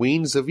like on the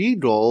wings of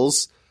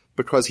eagles,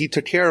 because he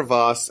took care of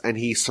us and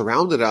he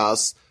surrounded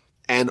us,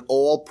 and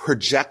all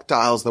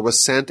projectiles that were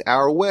sent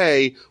our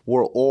way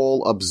were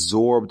all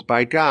absorbed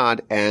by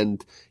God,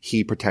 and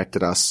he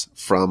protected us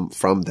from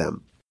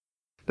them.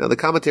 Now the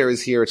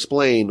commentaries here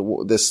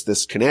explain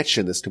this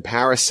connection, this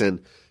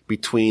comparison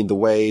between the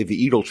way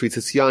the eagle treats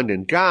its young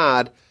and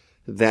God,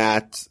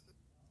 that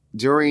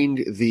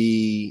during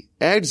the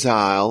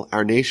exile,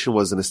 our nation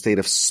was in a state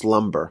of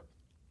slumber.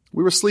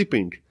 We were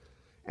sleeping,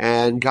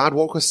 and God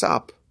woke us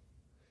up.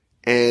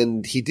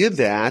 And he did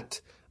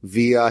that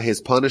via his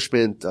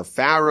punishment of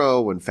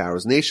Pharaoh and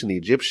Pharaoh's nation, the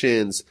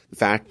Egyptians, the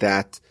fact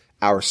that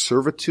our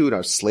servitude,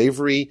 our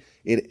slavery,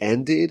 it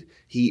ended.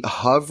 He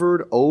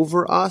hovered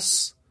over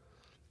us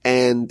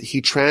and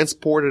he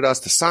transported us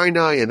to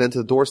Sinai and then to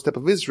the doorstep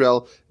of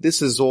Israel.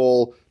 This is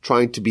all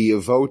trying to be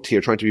evoked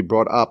here, trying to be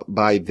brought up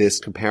by this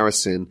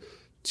comparison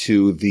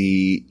to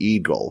the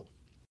eagle.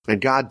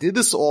 And God did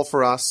this all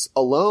for us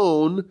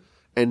alone,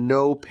 and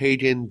no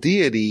pagan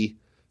deity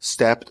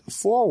stepped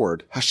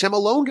forward. Hashem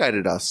alone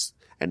guided us,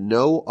 and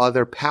no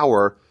other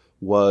power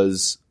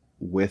was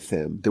with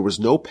him. There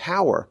was no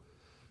power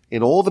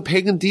in all the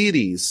pagan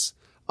deities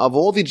of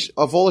all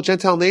the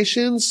Gentile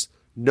nations.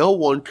 no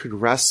one could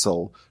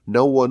wrestle,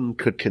 no one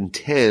could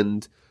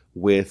contend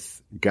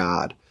with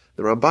God.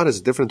 The Ramban has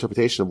a different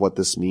interpretation of what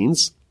this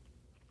means,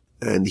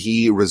 and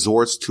he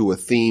resorts to a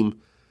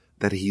theme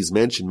that he's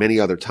mentioned many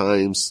other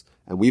times,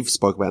 and we've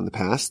spoke about in the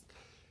past,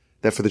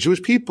 that for the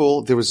Jewish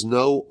people, there was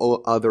no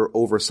other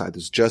oversight.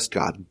 There's just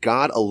God.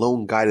 God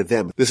alone guided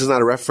them. This is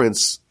not a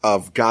reference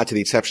of God to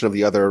the exception of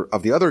the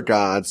other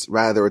gods.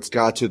 Rather, it's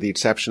God to the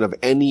exception of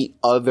any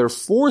other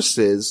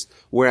forces,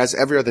 whereas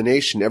every other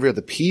nation, every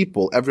other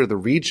people, every other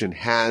region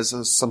has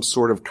some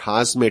sort of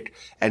cosmic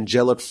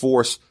angelic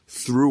force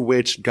through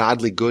which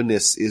godly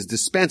goodness is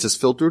dispensed, is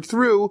filtered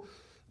through.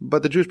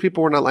 But the Jewish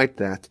people were not like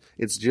that.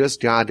 It's just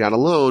God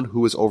alone,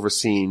 who is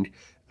overseeing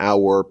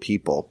our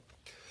people.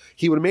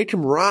 He would make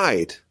him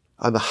ride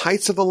on the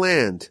heights of the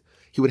land.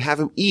 He would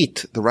have him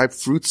eat the ripe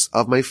fruits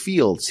of my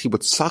fields. He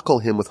would suckle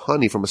him with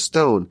honey from a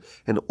stone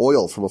and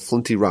oil from a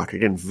flinty rock.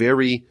 Again,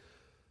 very,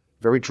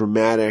 very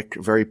dramatic,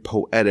 very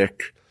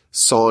poetic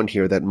song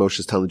here that Moshe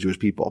is telling the Jewish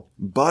people.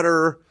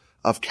 Butter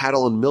of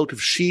cattle and milk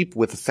of sheep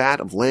with the fat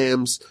of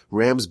lambs,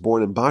 rams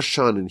born in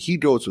Bashan, and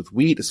he-goats with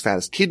wheat as fat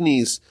as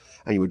kidneys,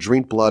 and you would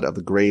drink blood of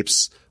the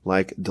grapes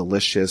like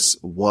delicious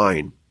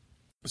wine.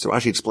 So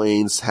Rashi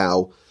explains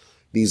how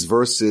these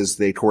verses,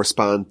 they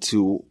correspond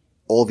to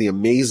all the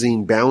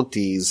amazing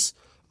bounties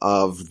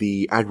of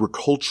the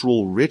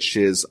agricultural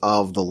riches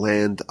of the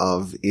land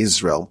of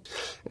Israel.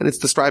 And it's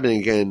describing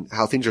again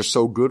how things are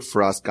so good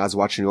for us, God's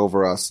watching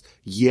over us.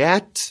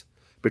 Yet,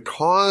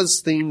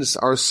 because things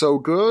are so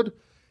good,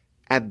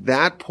 at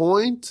that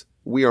point,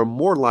 we are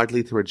more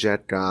likely to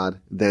reject God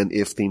than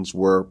if things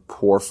were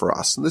poor for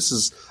us. And this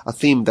is a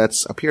theme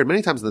that's appeared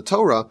many times in the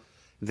Torah,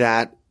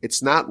 that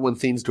it's not when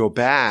things go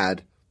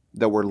bad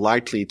that we're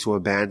likely to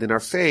abandon our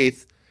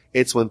faith.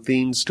 It's when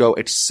things go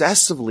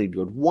excessively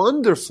good,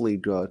 wonderfully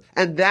good.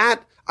 And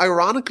that,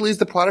 ironically, is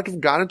the product of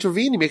God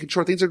intervening, making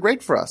sure things are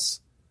great for us.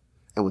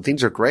 And when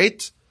things are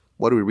great,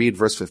 what do we read?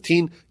 Verse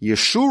 15,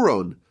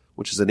 Yeshurun,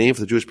 which is a name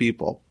for the Jewish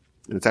people.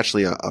 And it's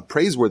actually a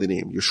praiseworthy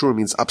name. Yeshurun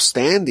means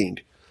upstanding.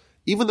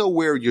 Even though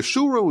we're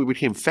Yeshurun, we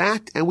became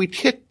fat and we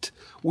kicked,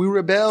 we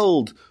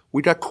rebelled,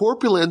 we got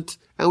corpulent,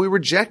 and we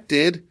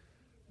rejected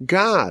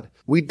God.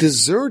 We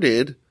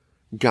deserted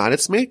God,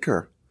 its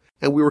maker,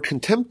 and we were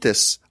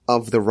contemptuous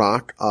of the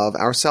rock of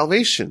our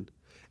salvation,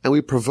 and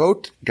we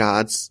provoked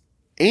God's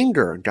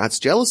anger, God's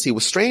jealousy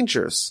with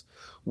strangers.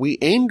 We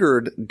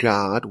angered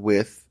God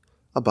with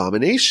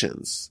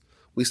abominations.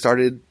 We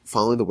started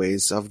following the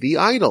ways of the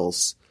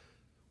idols.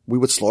 We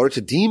would slaughter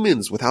to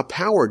demons without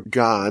power,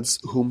 gods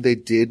whom they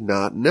did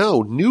not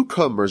know,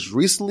 newcomers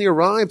recently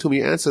arrived whom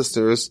your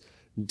ancestors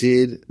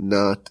did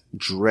not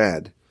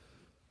dread.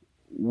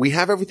 We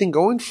have everything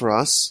going for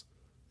us,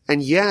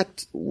 and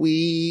yet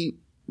we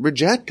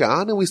reject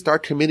God and we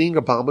start committing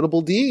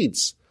abominable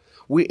deeds.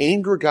 We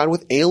anger God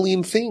with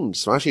alien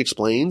things. Rashi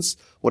explains,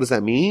 what does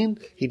that mean?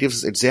 He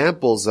gives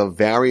examples of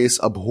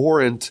various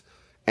abhorrent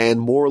and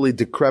morally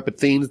decrepit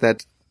things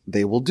that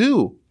they will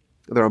do.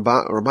 The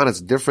Ramban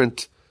has a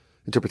different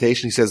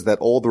interpretation. He says that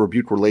all the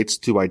rebuke relates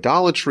to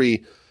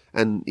idolatry,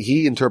 and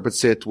he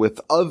interprets it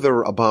with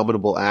other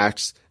abominable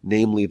acts,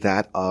 namely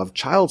that of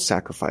child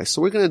sacrifice.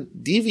 So we're going to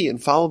deviate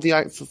and follow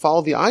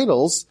the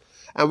idols,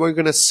 and we're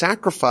going to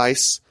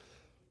sacrifice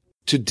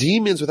to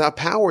demons without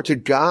power, to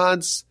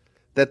gods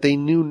that they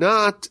knew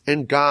not,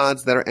 and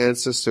gods that our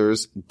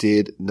ancestors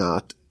did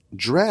not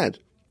dread.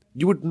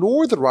 You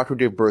ignored the rock who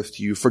gave birth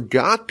to you,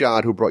 forgot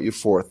God who brought you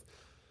forth.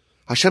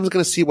 Hashem is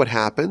going to see what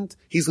happened.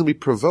 He's going to be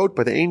provoked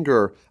by the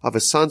anger of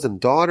his sons and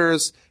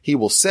daughters. He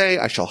will say,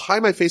 I shall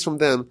hide my face from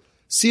them.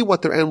 See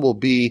what their end will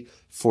be,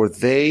 for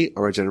they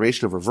are a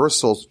generation of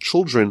reversals,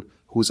 children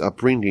whose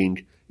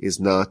upbringing is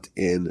not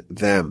in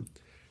them.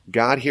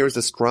 God here is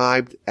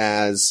described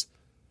as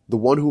the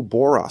one who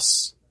bore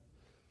us,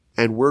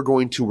 and we're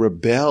going to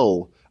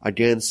rebel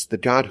against the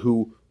God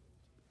who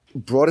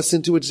brought us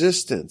into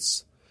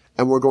existence,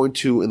 and we're going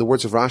to, in the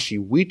words of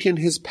Rashi, weaken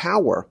his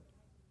power,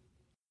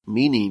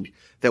 meaning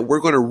that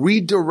we're going to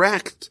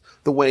redirect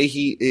the way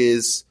he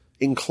is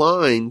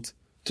inclined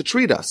to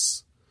treat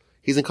us.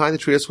 He's inclined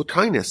to treat us with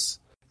kindness,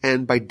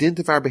 and by dint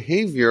of our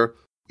behavior,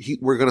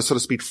 we're going to, so to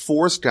speak,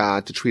 force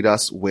God to treat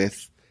us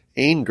with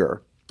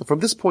anger. From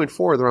this point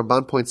forward, the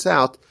Ramban points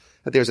out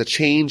that there's a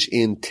change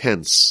in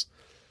tense.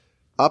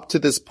 Up to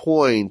this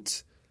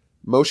point,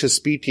 Moshe is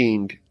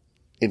speaking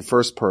in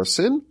first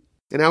person,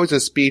 and now he's going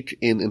to speak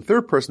in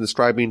third person,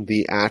 describing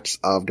the acts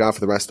of God for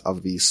the rest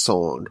of the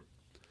song.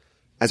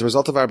 As a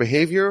result of our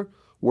behavior,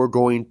 we're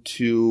going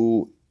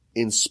to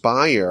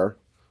inspire,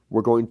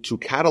 we're going to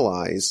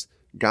catalyze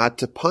God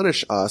to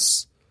punish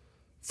us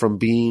from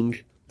being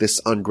this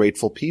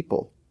ungrateful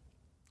people.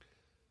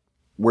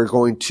 We're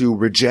going to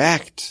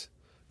reject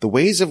the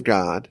ways of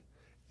God,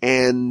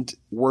 and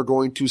we're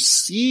going to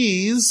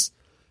cease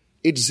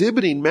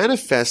exhibiting,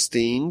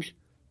 manifesting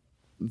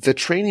the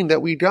training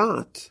that we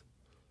got.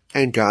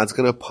 And God's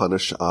going to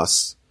punish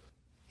us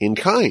in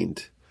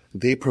kind.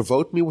 They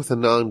provoked me with a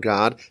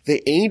non-God.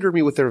 They angered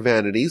me with their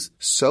vanities.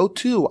 So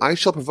too, I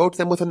shall provoke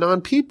them with a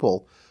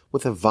non-people,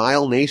 with a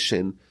vile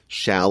nation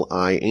shall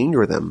I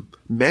anger them.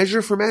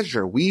 Measure for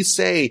measure. We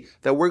say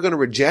that we're going to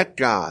reject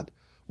God.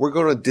 We're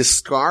going to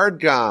discard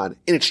God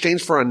in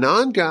exchange for a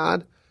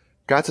non-God.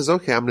 God says,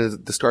 okay, I'm going to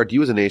discard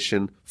you as a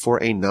nation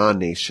for a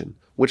non-nation.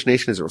 Which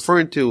nation is it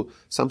referring to?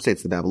 Some say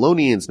it's the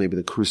Babylonians, maybe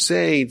the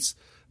Crusades,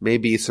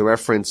 maybe it's a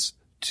reference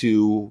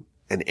to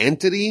an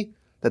entity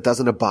that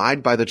doesn't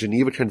abide by the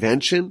Geneva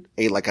Convention,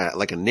 like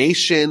a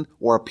nation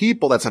or a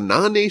people that's a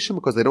non-nation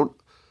because they don't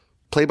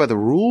play by the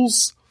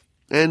rules.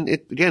 And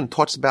it, again,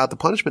 talks about the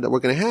punishment that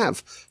we're going to have.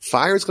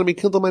 Fire is going to be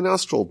kindled in my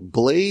nostril,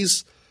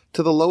 blaze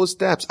to the lowest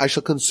depths. I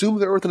shall consume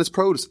the earth and its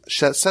produce,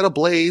 set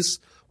ablaze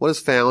what is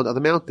found on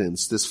the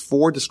mountains. There's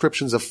 4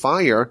 descriptions of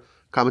fire.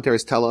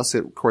 Commentaries tell us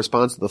it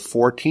corresponds to the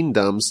 4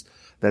 kingdoms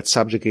that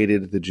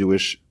subjugated the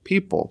Jewish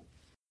people.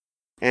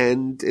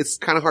 And it's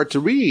kind of hard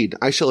to read.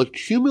 I shall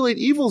accumulate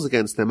evils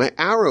against them. My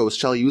arrows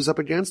shall I use up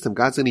against them.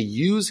 God's going to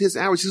use his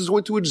arrows. He's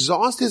going to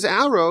exhaust his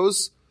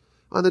arrows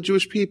on the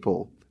Jewish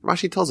people.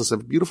 Rashi tells us a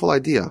beautiful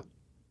idea.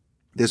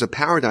 There's a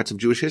paradox of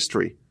Jewish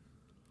history.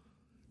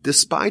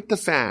 Despite the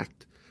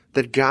fact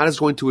that God is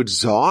going to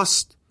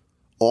exhaust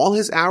all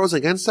his arrows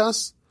against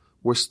us,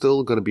 we're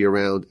still going to be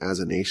around as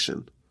a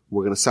nation.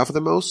 We're going to suffer the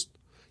most,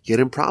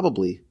 yet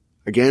improbably,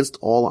 against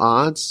all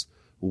odds,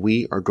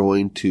 we are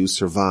going to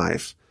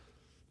survive.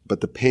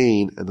 But the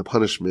pain and the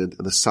punishment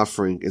and the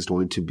suffering is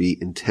going to be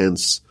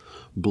intense.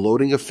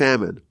 Bloating of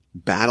famine,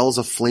 battles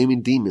of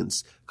flaming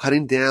demons,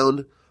 cutting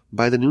down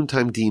by the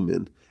noontime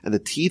demon, and the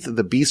teeth of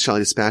the beast shall I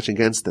dispatch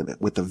against them,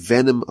 with the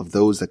venom of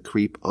those that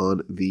creep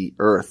on the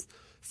earth.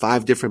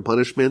 5 different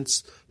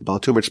punishments. The Baal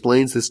Tumor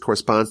explains this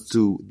corresponds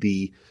to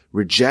the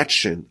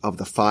rejection of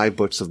the 5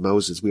 books of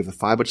Moses. We have the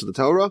 5 books of the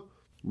Torah.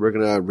 We're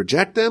going to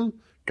reject them.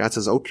 God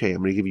says, okay, I'm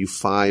going to give you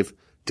 5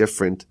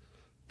 different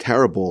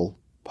terrible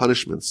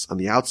punishments. On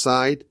the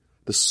outside,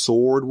 the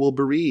sword will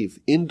bereave.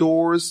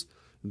 Indoors,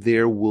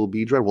 there will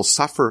be dread. We'll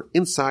suffer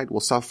inside, we'll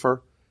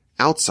suffer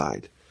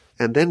outside.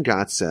 And then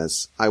God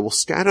says, I will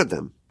scatter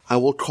them. I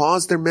will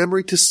cause their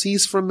memory to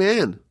cease from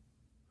man.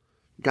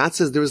 God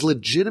says there is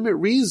legitimate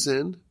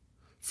reason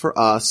for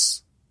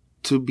us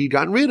to be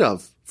gotten rid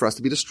of, for us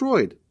to be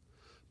destroyed.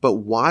 But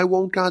why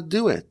won't God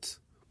do it?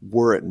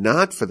 Were it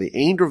not for the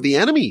anger of the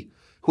enemy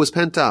who is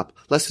pent up,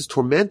 lest his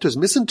tormentors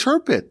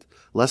misinterpret,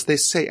 lest they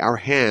say our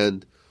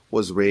hand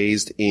was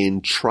raised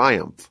in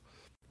triumph.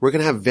 We're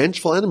going to have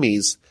vengeful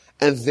enemies,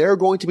 and they're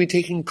going to be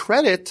taking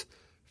credit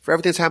for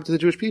everything that's happened to the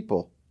Jewish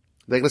people.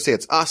 They're going to say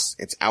it's us,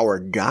 it's our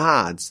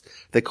gods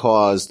that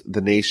caused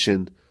the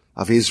nation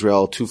of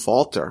Israel to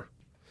falter.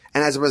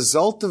 And as a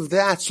result of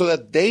that, so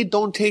that they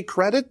don't take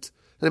credit,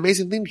 an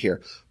amazing thing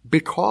here,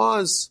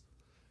 because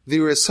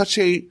there is such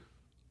a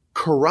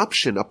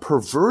corruption, a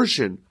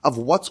perversion of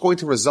what's going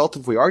to result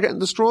if we are getting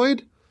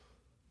destroyed,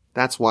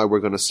 that's why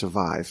we're going to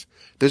survive.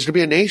 There's going to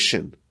be a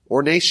nation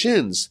or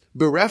nations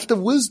bereft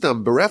of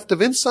wisdom, bereft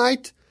of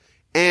insight,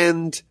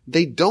 and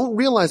they don't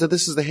realize that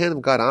this is the hand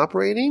of God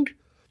operating.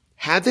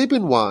 Had they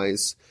been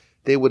wise,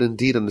 they would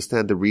indeed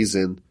understand the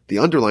reason, the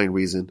underlying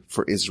reason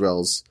for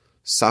Israel's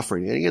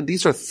suffering. And again,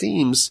 these are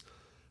themes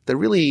that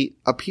really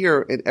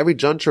appear at every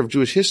juncture of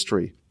Jewish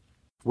history.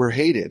 We're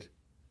hated.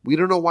 We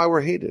don't know why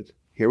we're hated.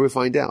 Here we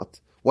find out.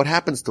 What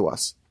happens to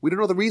us? We don't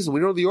know the reason. We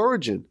don't know the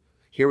origin.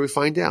 Here we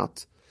find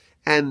out.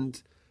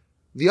 And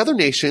the other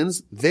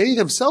nations, they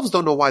themselves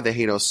don't know why they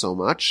hate us so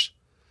much.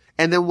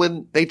 And then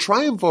when they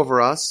triumph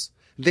over us,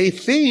 they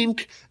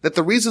think that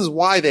the reasons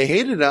why they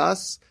hated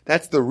us,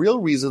 that's the real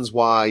reasons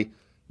why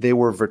they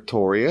were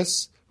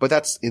victorious. But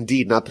that's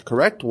indeed not the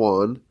correct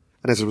one.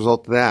 And as a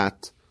result of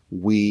that,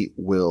 we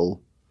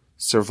will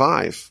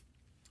survive.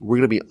 We're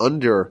going to be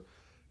under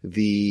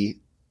the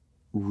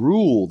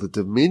rule, the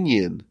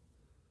dominion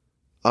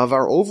of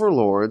our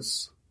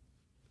overlords,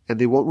 and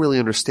they won't really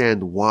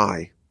understand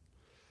why.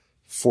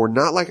 For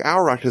not like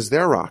our rock is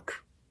their rock.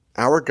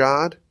 Our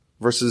God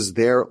versus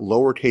their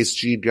lowercase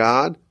g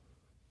God,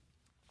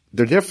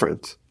 they're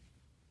different.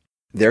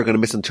 They're going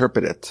to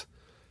misinterpret it.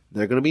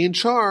 They're going to be in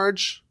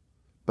charge,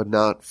 but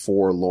not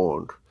for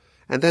long.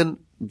 And then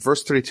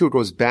verse 32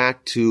 goes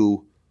back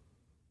to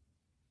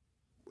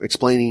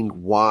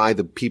explaining why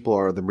the people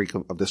are the brink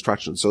of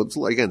destruction. So it's,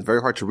 again,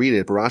 very hard to read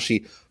it, but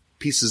Rashi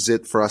pieces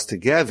it for us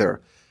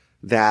together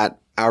that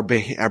our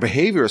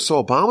behavior is so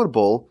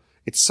abominable,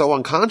 it's so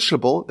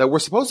unconscionable that we're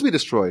supposed to be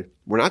destroyed.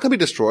 We're not going to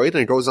be destroyed.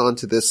 And it goes on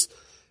to this,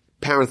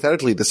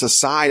 parenthetically, this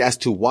aside as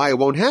to why it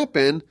won't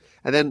happen.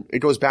 And then it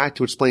goes back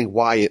to explain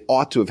why it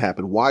ought to have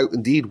happened. Why,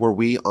 indeed, were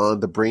we on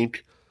the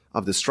brink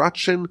of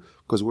destruction?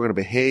 Because we're going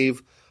to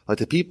behave like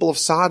the people of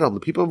Sodom, the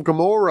people of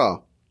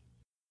Gomorrah.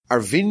 Our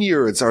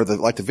vineyards are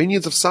like the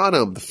vineyards of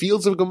Sodom. The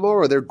fields of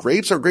Gomorrah, their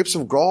grapes are grapes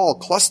of gall.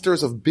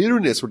 Clusters of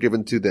bitterness were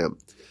given to them.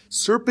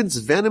 Serpent's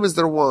venom is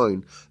their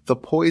wine. The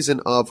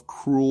poison of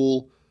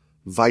cruel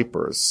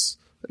vipers.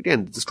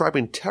 Again,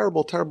 describing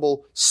terrible,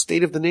 terrible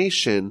state of the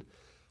nation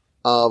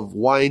of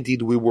why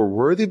indeed we were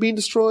worthy of being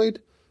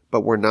destroyed,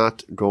 but we're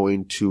not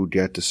going to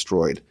get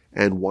destroyed.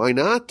 And why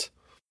not?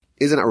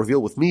 Is it not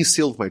revealed with me,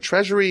 sealed with my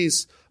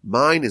treasuries?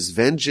 Mine is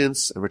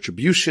vengeance and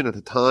retribution at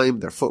the time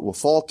their foot will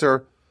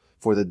falter.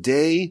 for the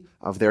day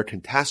of their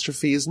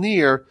catastrophe is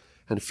near,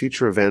 and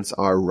future events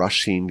are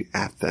rushing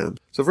at them.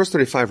 So verse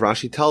 35,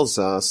 Rashi tells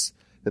us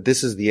that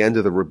this is the end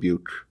of the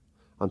rebuke.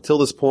 Until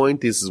this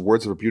point, these are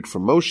words of rebuke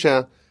from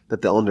Moshe,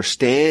 that they'll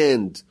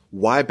understand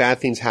why bad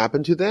things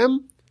happen to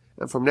them.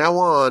 And from now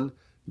on,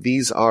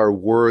 these are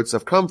words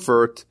of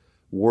comfort,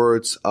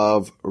 words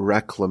of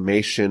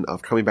reclamation,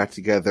 of coming back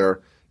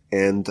together,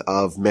 and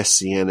of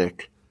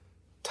messianic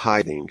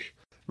tithing.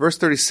 Verse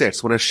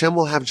 36, when Hashem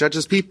will have judged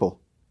his people,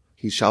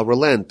 he shall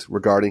relent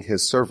regarding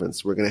his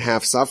servants. We're going to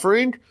have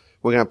suffering,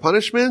 we're going to have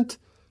punishment,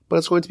 but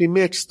it's going to be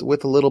mixed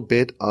with a little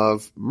bit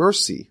of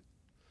mercy.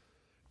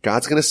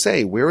 God's going to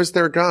say, where is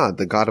their God,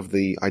 the God of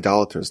the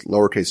idolaters,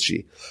 lowercase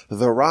g,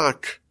 the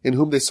rock in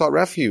whom they sought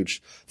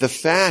refuge, the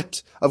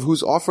fat of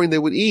whose offering they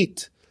would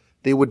eat,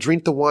 they would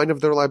drink the wine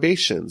of their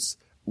libations.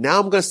 Now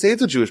I'm going to say to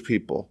the Jewish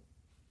people,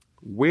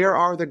 where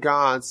are the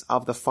gods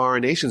of the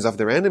foreign nations, of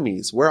their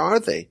enemies? Where are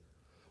they?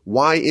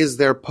 Why is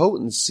their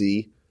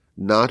potency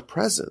not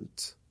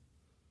present?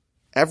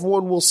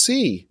 Everyone will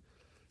see.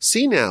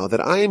 See now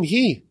that I am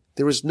he.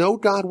 There is no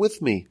God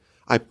with me.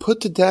 I put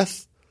to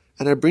death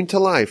and I bring to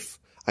life.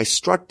 I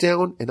struck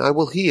down and I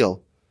will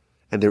heal.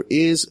 And there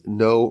is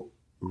no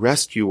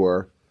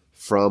rescuer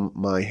from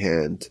my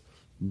hand.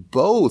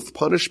 Both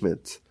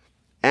punishment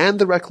and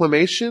the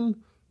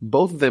reclamation,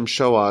 both of them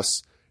show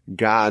us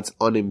God's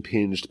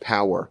unimpinged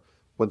power.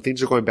 When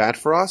things are going bad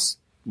for us,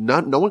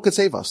 no one can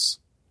save us.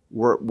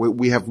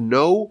 We have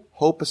no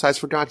hope besides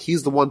for God.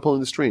 He's the one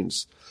pulling the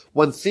strings.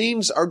 When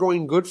things are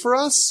going good for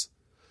us,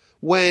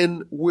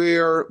 when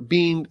we're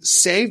being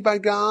saved by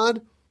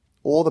God,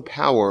 all the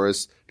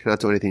powers cannot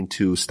do anything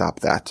to stop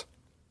that.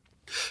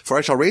 For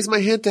I shall raise my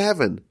hand to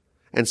heaven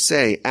and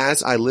say,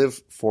 as I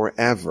live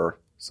forever.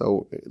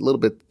 So a little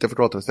bit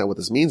difficult to understand what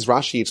this means.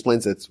 Rashi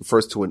explains that it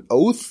refers to an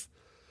oath,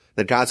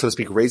 that God, so to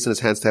speak, raising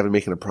his hands to heaven,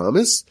 making a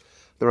promise.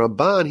 The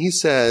Ramban, he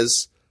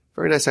says,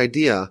 very nice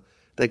idea,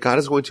 that God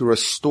is going to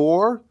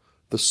restore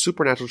the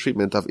supernatural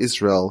treatment of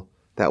Israel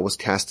that was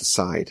cast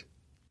aside.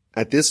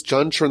 At this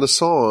juncture in the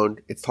song,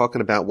 it's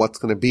talking about what's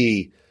going to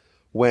be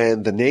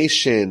when the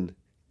nation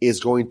is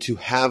going to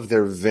have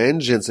their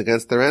vengeance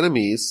against their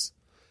enemies.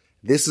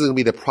 This is going to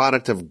be the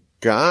product of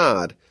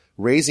God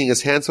raising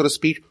his hand, so to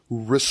speak,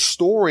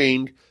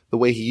 restoring the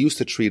way he used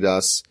to treat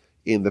us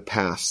in the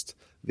past.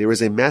 There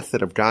is a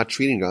method of God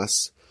treating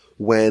us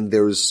when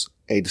there's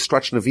a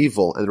destruction of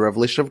evil and the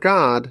revelation of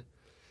God,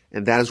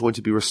 and that is going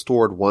to be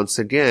restored once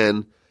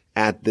again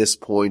at this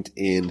point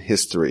in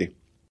history.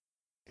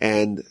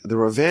 And the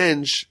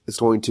revenge is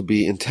going to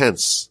be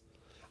intense.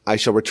 I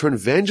shall return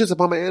vengeance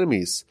upon my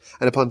enemies,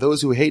 and upon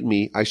those who hate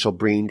me I shall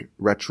bring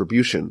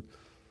retribution.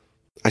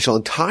 I shall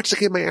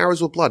intoxicate my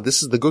arrows with blood.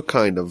 This is the good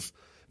kind of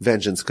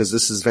vengeance, because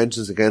this is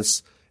vengeance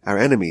against our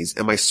enemies.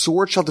 And my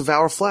sword shall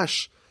devour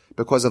flesh,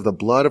 because of the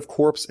blood of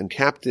corpse and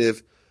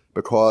captive,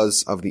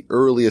 because of the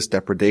earliest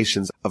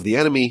depredations of the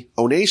enemy.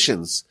 O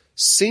nations,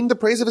 sing the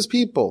praise of his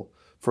people,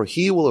 for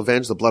he will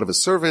avenge the blood of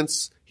his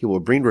servants. He will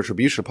bring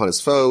retribution upon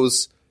his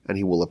foes, and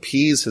he will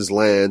appease his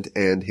land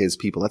and his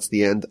people. That's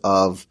the end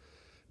of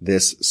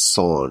this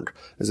song.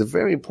 There's a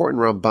very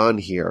important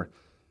Ramban here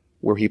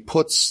where he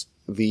puts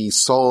the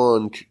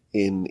song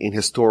in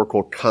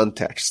historical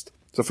context.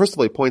 So first of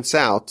all, he points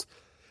out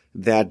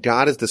that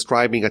God is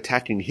describing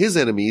attacking his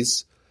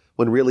enemies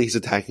when really he's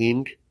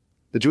attacking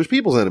the Jewish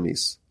people's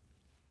enemies.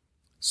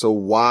 So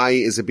why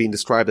is it being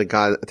described that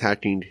God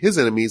attacking his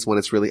enemies when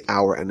it's really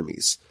our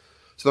enemies?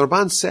 So the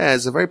Ramban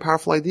says a very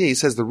powerful idea. He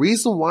says the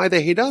reason why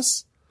they hate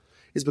us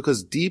is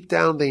because deep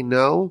down they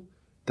know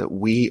that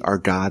we are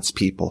God's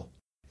people.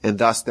 And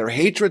thus their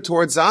hatred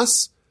towards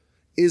us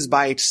is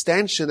by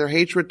extension their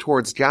hatred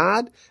towards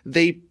God.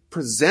 They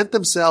present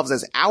themselves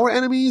as our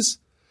enemies,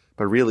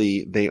 but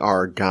really they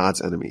are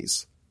God's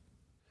enemies.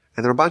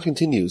 And the Ramban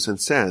continues and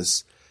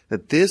says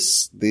that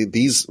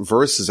these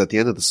verses at the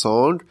end of the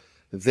song,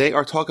 they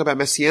are talking about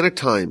messianic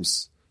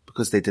times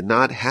because they did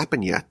not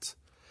happen yet.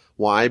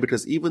 Why?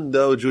 Because even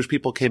though Jewish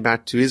people came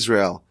back to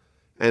Israel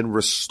and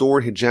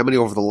restored hegemony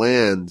over the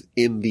land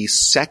in the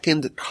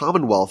Second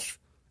Commonwealth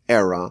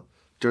era,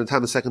 during the time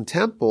of the Second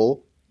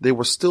Temple, they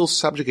were still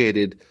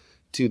subjugated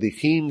to the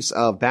kings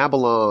of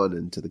Babylon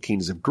and to the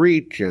kings of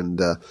Greek and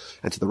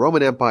to the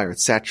Roman Empire,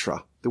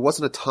 etc. There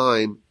wasn't a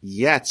time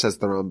yet, says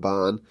the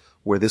Ramban,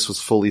 where this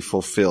was fully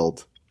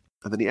fulfilled.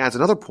 And then he adds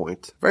another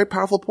point, very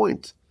powerful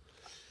point,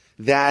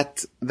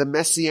 that the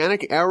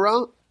Messianic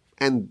era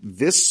and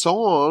this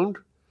song,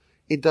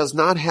 it does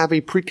not have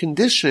a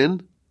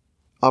precondition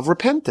of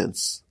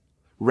repentance.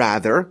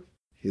 Rather,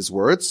 his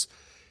words,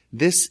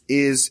 this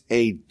is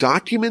a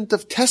document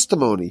of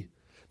testimony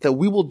that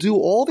we will do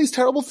all these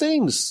terrible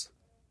things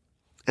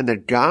and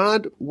that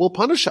God will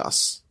punish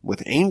us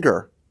with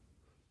anger,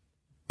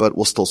 but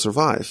we'll still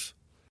survive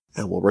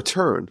and will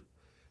return,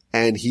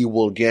 and he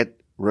will get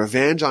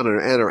revenge on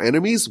our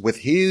enemies with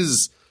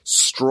his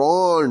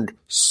strong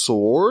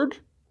sword,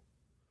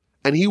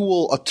 and he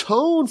will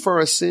atone for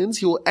our sins.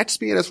 He will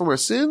expiate us from our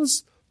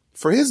sins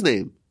for his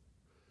name.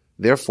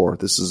 Therefore,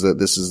 this is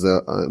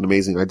an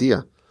amazing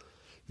idea.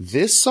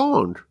 This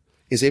song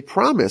is a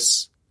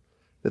promise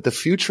that the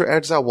future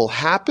exile will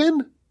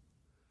happen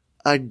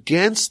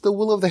against the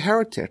will of the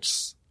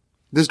heretics.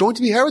 There's going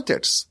to be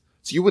heretics.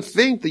 So you would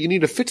think that you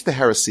need to fix the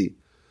heresy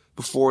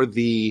before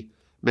the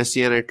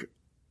messianic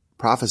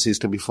prophecies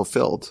can be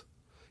fulfilled.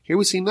 Here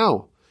we see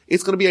no.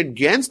 It's going to be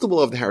against the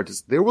will of the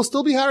heretics. There will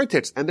still be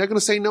heretics, and they're going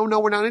to say, no,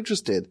 we're not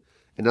interested.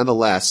 And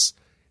nonetheless,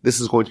 this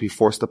is going to be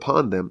forced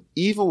upon them.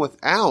 Even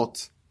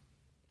without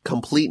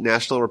complete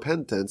national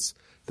repentance,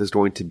 there's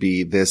going to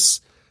be this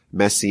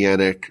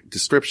messianic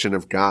description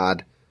of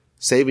God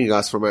saving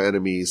us from our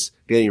enemies,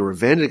 getting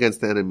revenge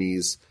against the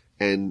enemies,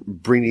 and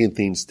bringing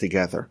things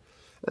together.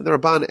 And the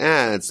Ramban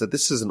adds that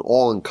this is an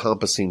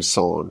all-encompassing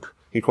song.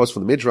 He quotes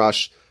from the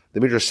Midrash.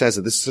 The Midrash says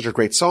that this is such a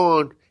great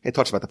song. It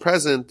talks about the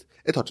present.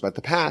 It talks about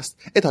the past.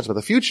 It talks about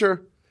the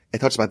future. It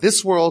talks about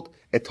this world.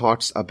 It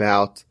talks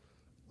about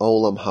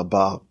Olam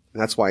Haba.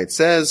 And that's why it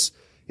says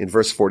in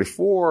verse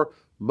 44,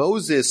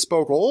 Moses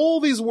spoke all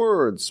these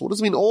words. What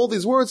does it mean, all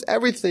these words?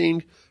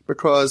 Everything,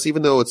 because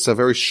even though it's a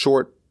very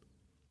short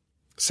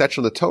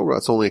section of the Torah,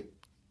 it's only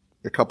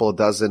a couple of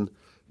dozen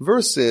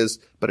verses,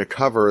 but it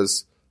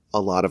covers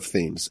a lot of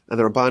things. And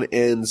the Ramban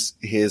ends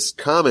his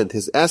comment,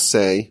 his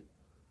essay,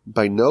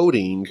 by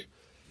noting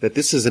that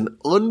this is an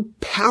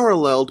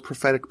unparalleled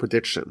prophetic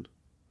prediction.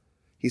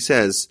 He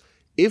says,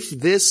 if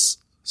this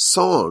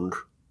song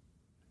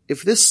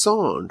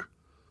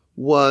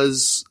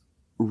was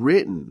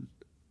written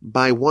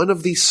by one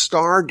of the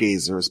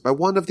stargazers, by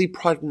one of the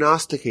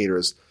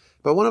prognosticators,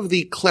 by one of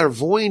the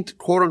clairvoyant,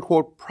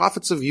 quote-unquote,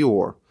 prophets of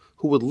yore,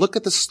 who would look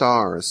at the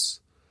stars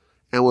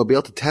and would be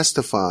able to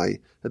testify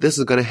that this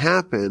is going to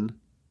happen,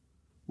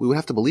 we would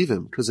have to believe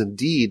him, because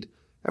indeed,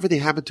 everything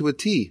happened to a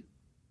T.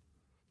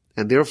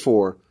 And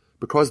therefore,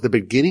 because the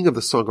beginning of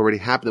the song already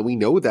happened, and we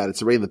know that,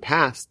 it's already in the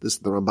past, this is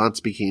the Ramban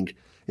speaking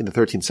in the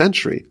 13th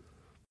century,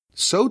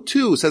 so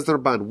too, says the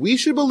Ramban, we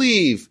should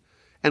believe,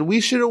 and we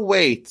should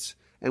await,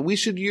 and we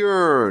should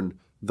yearn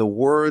the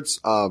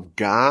words of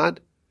God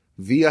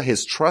via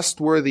his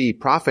trustworthy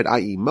prophet,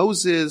 i.e.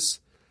 Moses,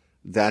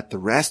 that the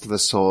rest of the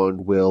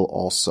song will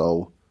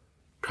also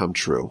come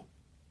true.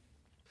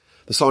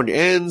 The song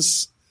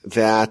ends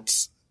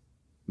that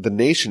the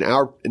nation,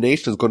 our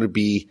nation, is going to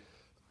be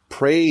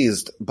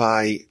praised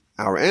by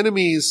our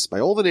enemies,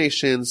 by all the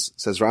nations.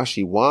 Says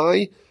Rashi,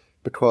 why?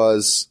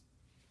 Because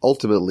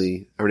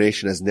ultimately our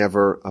nation has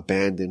never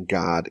abandoned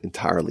God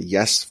entirely.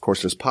 Yes, of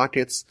course, there's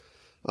pockets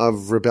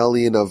of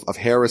rebellion, of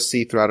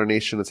heresy throughout our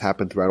nation. It's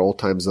happened throughout all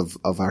times of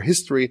our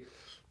history.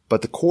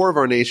 But the core of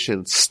our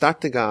nation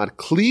stuck to God,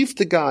 cleaved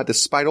to God,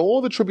 despite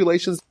all the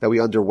tribulations that we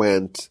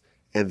underwent.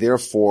 And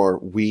therefore,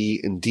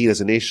 we indeed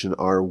as a nation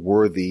are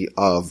worthy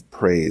of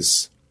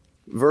praise.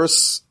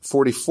 Verse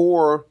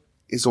 44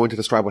 is going to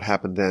describe what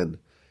happened then.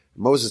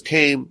 Moses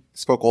came,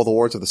 spoke all the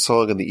words of the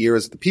song in the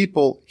ears of the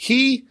people.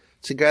 He,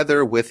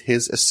 together with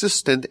his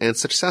assistant and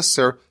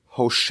successor,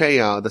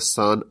 Hosea, the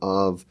son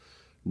of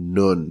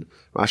Nun.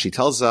 Rashi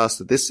tells us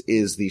that this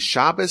is the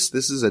Shabbos.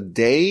 This is a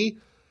day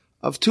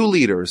of two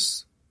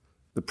leaders.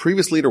 The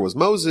previous leader was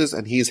Moses,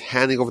 and he's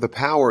handing over the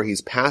power.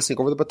 He's passing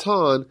over the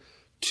baton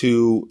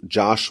to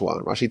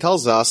Joshua. Rashi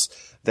tells us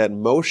that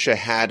Moshe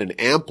had an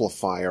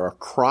amplifier, a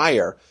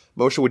crier.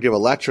 Moshe would give a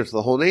lecture to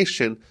the whole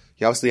nation.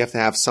 You obviously have to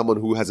have someone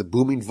who has a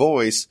booming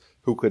voice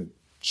who could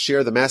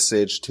share the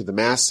message to the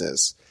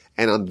masses.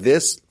 And on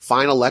this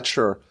final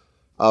lecture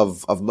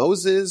of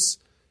Moses,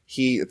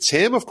 it's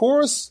him, of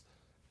course,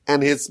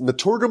 and his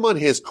Meturgaman,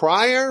 his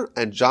crier,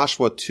 and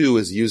Joshua too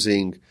is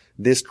using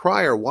this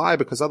crier. Why?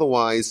 Because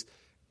otherwise,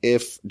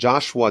 if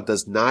Joshua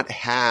does not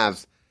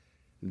have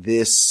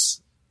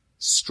this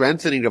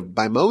strengthening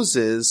by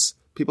Moses,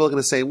 people are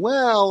going to say,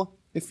 well,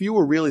 if you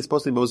were really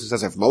supposed to be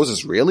Moses' if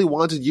Moses really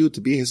wanted you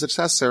to be his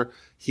successor,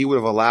 he would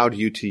have allowed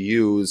you to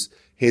use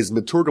his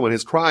Meturgaman,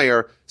 his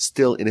crier,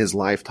 still in his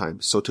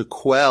lifetime. So to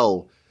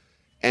quell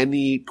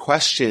any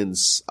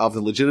questions of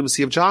the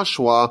legitimacy of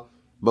Joshua,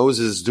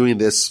 Moses is doing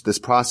this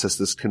process,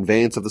 this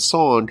conveyance of the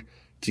song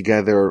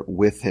together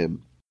with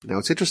him. Now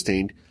it's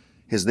interesting.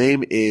 His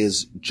name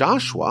is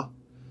Joshua.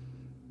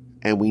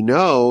 And we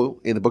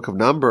know in the book of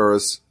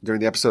Numbers,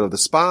 during the episode of the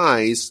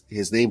spies,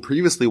 his name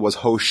previously was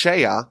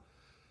Hosea,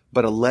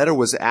 but a letter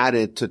was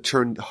added to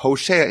turn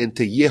Hosea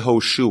into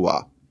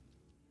Yehoshua.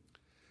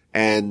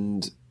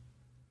 And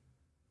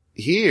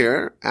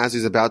here, as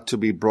he's about to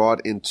be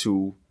brought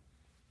into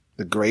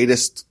the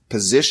greatest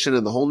position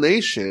in the whole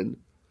nation,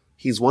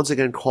 he's once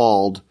again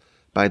called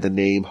by the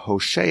name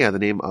Hosea, the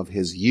name of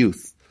his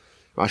youth.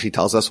 Rashi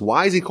tells us,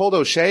 why is he called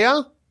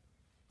Hosea?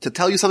 To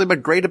tell you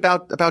something great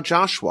about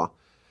Joshua.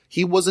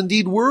 He was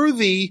indeed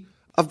worthy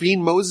of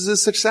being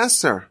Moses'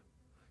 successor.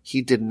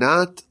 He did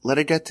not let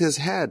it get to his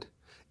head.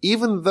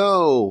 Even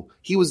though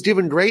he was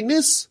given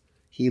greatness,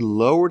 he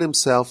lowered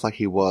himself like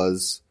he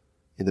was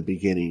in the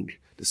beginning.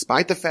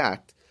 Despite the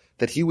fact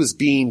that he was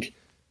being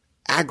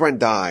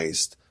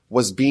aggrandized,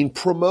 was being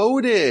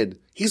promoted,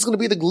 he's going to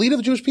be the leader of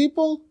the Jewish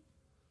people.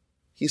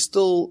 He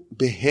still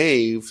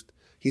behaved,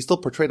 he still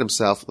portrayed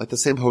himself like the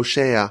same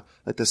Hosea,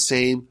 like the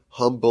same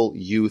humble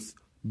youth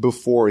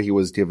before he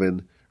was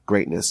given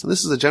greatness. And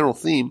this is a general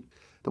theme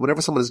that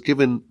whenever someone is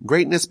given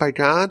greatness by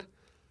God,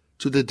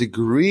 to the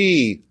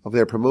degree of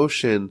their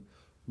promotion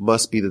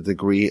must be the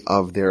degree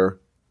of their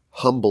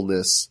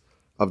humbleness,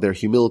 of their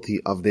humility,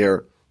 of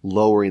their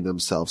lowering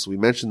themselves. So we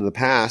mentioned in the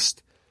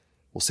past,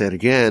 we'll say it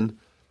again,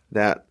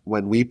 that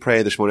when we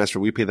pray the Shemona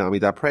Esrei, we pray the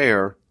Amidah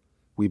prayer,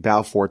 we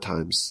bow 4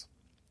 times.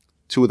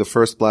 2 of the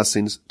first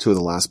blessings, 2 of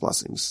the last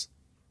blessings.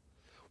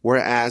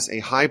 Whereas a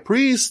high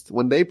priest,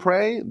 when they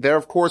pray, they're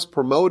of course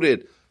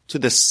promoted to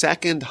the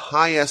second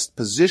highest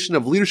position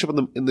of leadership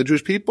in the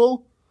Jewish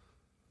people.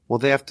 Well,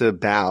 they have to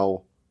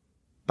bow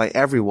by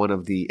every one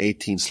of the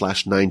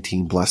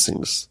 18/19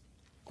 blessings.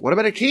 What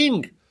about a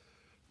king?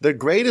 The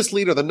greatest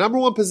leader, the number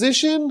one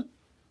position?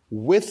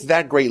 With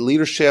that great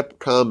leadership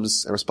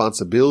comes a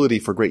responsibility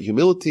for great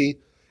humility.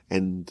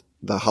 And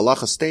the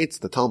halacha states,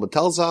 the Talmud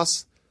tells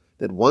us,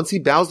 that once he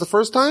bows the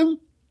first time,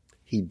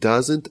 he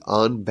doesn't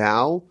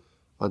unbow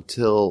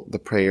until the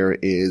prayer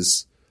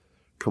is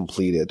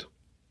completed.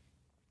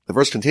 The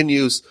verse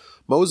continues,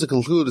 Moses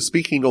concluded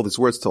speaking all these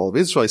words to all of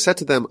Israel. He said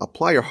to them,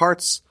 apply your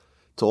hearts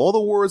to all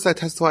the words I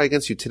testify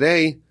against you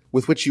today,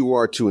 with which you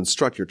are to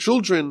instruct your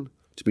children,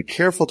 to be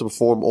careful to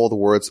perform all the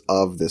words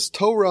of this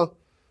Torah,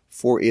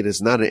 for it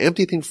is not an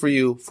empty thing for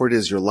you, for it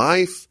is your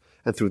life,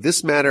 and through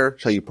this matter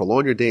shall you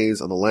prolong your days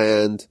on the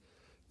land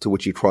to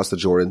which you cross the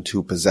Jordan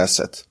to possess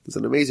it. There's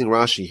an amazing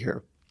Rashi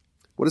here.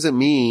 What does it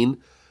mean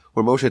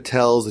where Moshe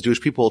tells the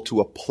Jewish people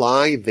to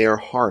apply their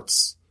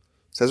hearts?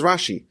 Says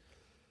Rashi,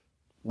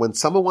 when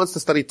someone wants to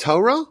study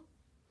Torah,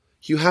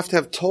 you have to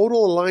have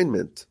total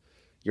alignment.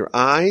 Your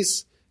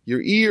eyes,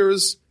 your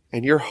ears,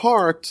 and your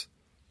heart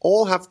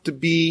all have to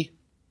be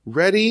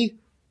ready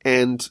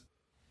and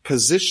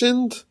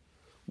positioned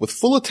with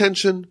full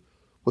attention,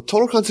 with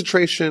total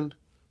concentration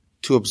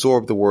to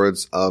absorb the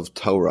words of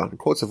Torah. He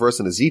quotes a verse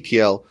in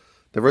Ezekiel,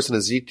 the verse in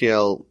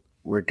Ezekiel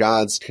where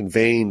God's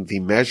conveying the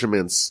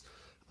measurements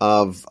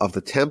of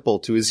the temple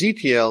to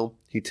Ezekiel.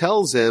 He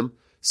tells him,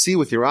 see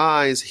with your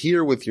eyes,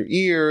 hear with your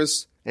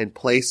ears, and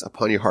place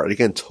upon your heart.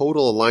 Again,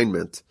 total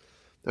alignment.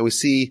 And we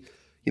see,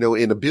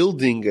 in a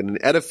building, in an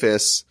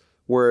edifice,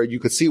 where you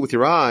could see it with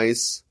your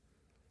eyes,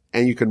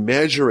 and you can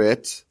measure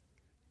it,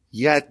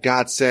 yet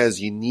God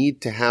says you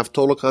need to have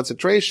total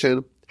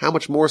concentration. How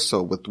much more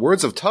so? With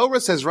words of Torah,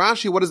 says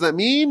Rashi, what does that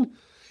mean?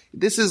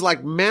 This is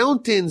like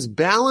mountains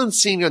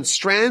balancing on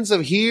strands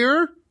of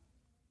hair.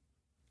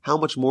 How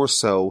much more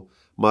so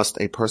must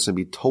a person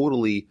be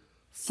totally,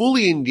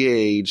 fully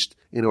engaged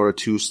in order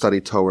to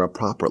study Torah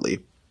properly?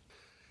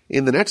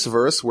 In the next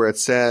verse, where it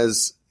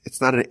says, it's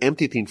not an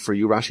empty thing for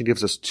you, Rashi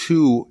gives us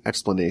 2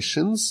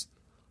 explanations.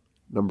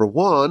 Number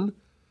 1,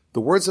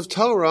 the words of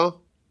Torah,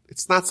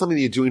 it's not something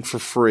that you're doing for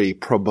free,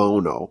 pro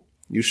bono.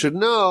 You should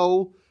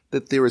know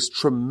that there is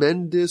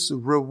tremendous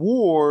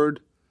reward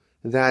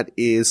that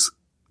is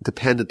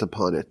dependent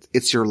upon it.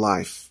 It's your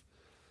life.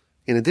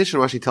 In addition,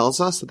 Rashi tells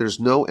us that there's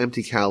no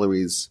empty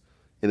calories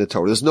in the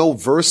Torah. There's no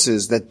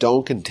verses that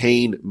don't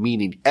contain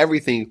meaning.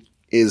 Everything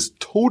is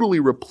totally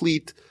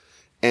replete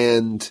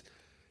and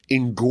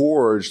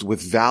engorged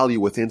with value,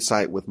 with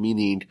insight, with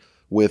meaning,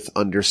 with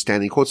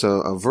understanding. He quotes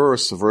a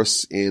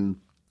verse in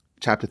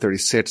chapter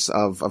 36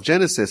 of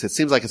Genesis. It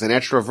seems like it's an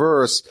extra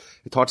verse.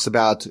 It talks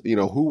about,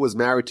 who was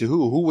married to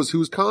who was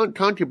whose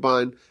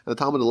concubine. And the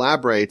Talmud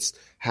elaborates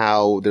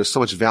how there's so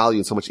much value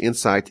and so much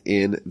insight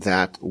in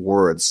that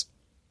words.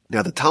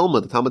 Now the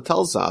Talmud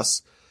tells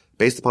us,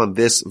 based upon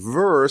this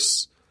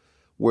verse,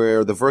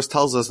 where the verse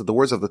tells us that the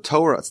words of the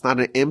Torah, it's not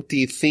an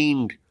empty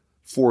thing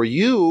for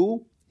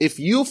you. If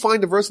you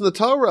find a verse in the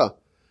Torah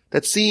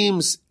that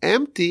seems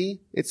empty,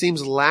 it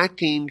seems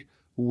lacking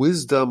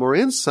wisdom or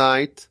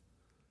insight,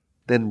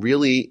 then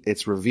really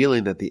it's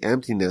revealing that the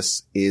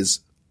emptiness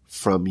is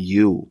from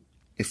you.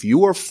 If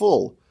you are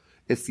full,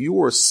 if you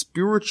are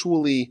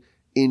spiritually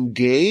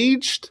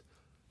engaged,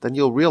 then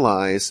you'll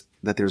realize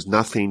that there's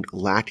nothing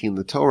lacking in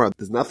the Torah.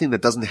 There's nothing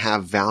that doesn't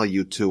have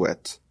value to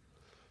it.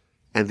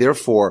 And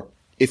therefore,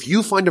 if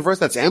you find a verse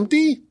that's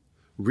empty,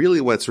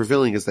 really what it's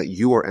revealing is that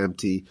you are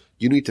empty.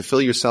 You need to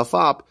fill yourself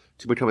up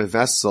to become a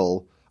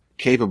vessel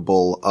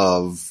capable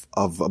of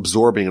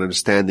absorbing and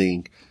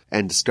understanding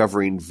and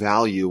discovering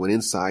value and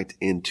insight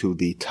into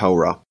the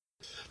Torah.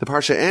 The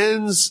parsha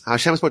ends,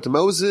 Hashem spoke to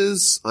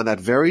Moses on that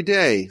very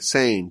day,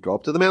 saying, go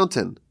up to the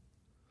mountain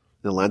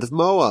in the land of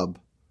Moab,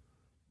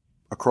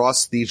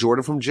 across the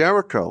Jordan from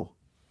Jericho,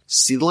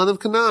 see the land of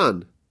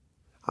Canaan.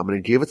 I'm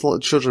going to give it to the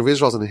children of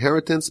Israel as an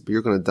inheritance, but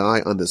you're going to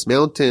die on this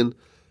mountain.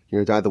 You're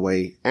going to die the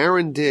way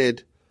Aaron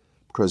did,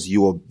 because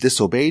you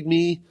disobeyed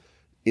me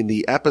in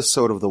the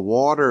episode of the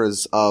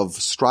waters of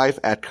strife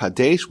at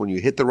Kadesh, when you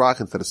hit the rock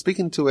instead of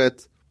speaking to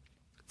it.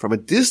 From a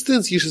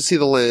distance you should see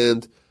the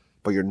land,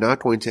 but you're not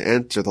going to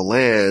enter the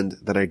land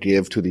that I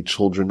give to the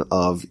children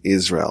of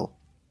Israel.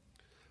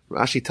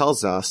 Rashi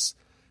tells us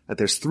that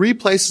there's 3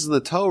 places in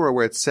the Torah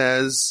where it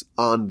says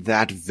on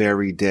that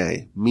very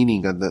day,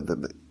 meaning on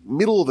the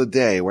middle of the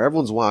day where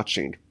everyone's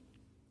watching.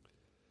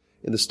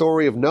 In the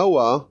story of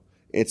Noah,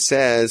 it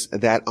says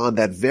that on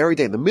that very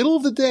day, in the middle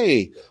of the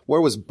day, where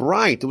it was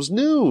bright, it was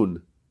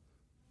noon,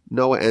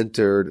 Noah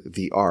entered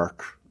the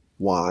ark.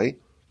 Why?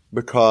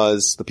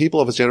 Because the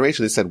people of his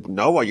generation, they said,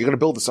 Noah, you're going to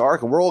build this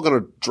ark and we're all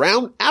going to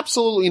drown?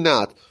 Absolutely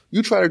not.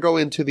 You try to go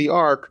into the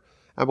ark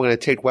and we're going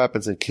to take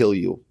weapons and kill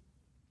you.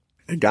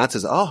 And God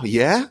says, oh,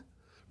 yeah?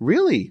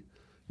 Really?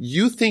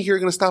 You think you're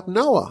going to stop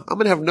Noah? I'm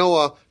going to have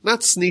Noah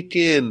not sneak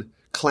in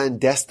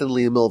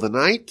clandestinely in the middle of the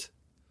night.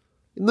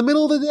 In the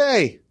middle of the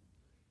day.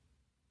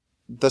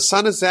 The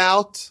sun is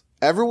out.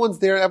 Everyone's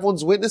there.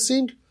 Everyone's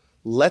witnessing.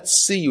 Let's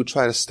see you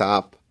try to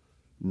stop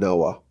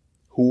Noah.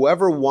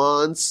 Whoever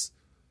wants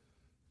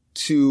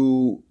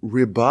to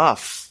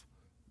rebuff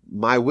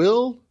my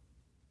will,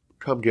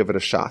 come give it a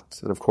shot.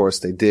 And of course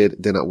they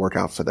did not work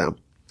out for them.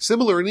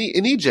 Similarly,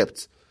 in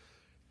Egypt,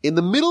 in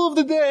the middle of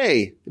the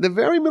day, in the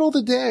very middle of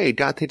the day,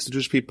 God takes the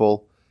Jewish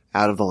people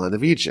out of the land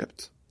of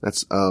Egypt.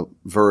 That's a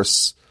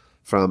verse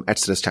from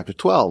Exodus chapter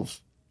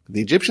 12.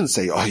 The Egyptians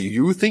say, oh,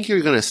 you think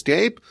you're going to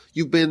escape?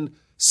 You've been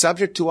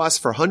subject to us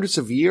for hundreds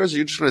of years.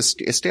 You're just going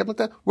to escape like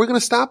that? We're going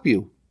to stop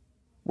you.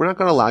 We're not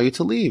going to allow you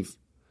to leave.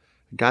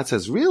 God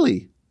says,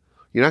 really?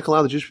 You're not going to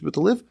allow the Jewish people to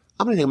live?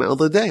 I'm going to take them out in the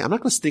middle of the day. I'm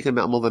not going to sneak them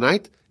out in the middle of the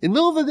night. In the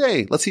middle of the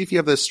day, let's see if you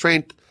have the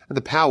strength and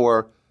the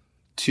power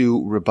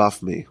to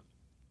rebuff me.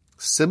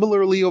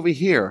 Similarly over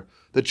here,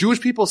 the Jewish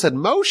people said,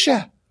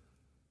 Moshe,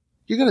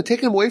 you're going to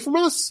take him away from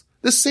us?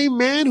 This same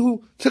man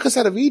who took us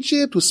out of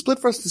Egypt, who split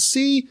for us the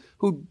sea,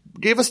 who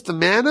gave us the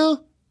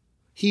manna,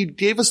 he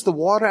gave us the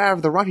water out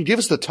of the rock, he gave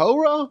us the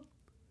Torah.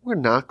 We're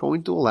not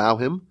going to allow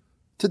him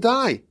to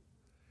die.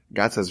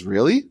 God says,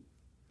 really?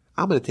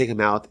 I'm going to take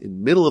him out in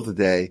the middle of the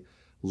day.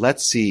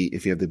 Let's see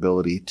if you have the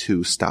ability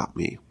to stop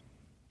me.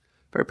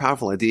 Very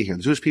powerful idea here.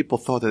 The Jewish people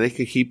thought that they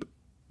could keep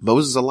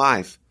Moses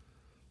alive.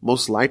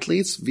 Most likely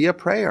it's via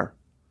prayer.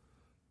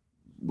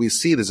 We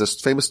see there's a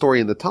famous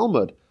story in the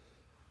Talmud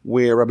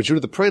where Rabbi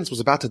Judah the Prince was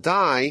about to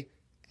die,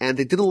 and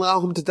they didn't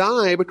allow him to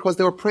die because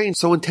they were praying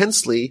so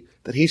intensely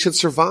that he should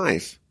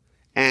survive.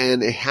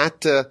 And they had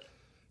to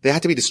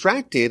be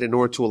distracted in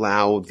order to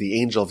allow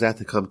the angel of death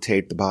to come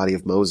take the body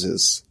of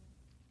Moses.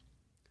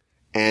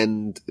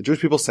 And the Jewish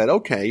people said,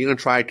 okay, you're going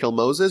to try to kill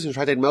Moses? You're going to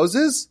try to take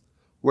Moses?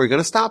 We're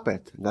going to stop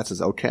it. And God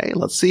says, okay,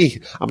 let's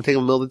see. I'm going to take him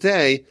in the middle of the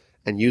day,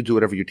 and you do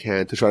whatever you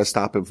can to try to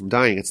stop him from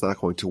dying. It's not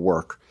going to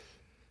work.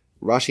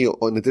 Rashi,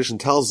 in addition,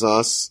 tells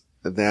us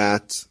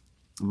that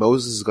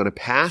Moses is going to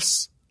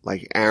pass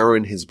like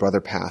Aaron, his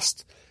brother,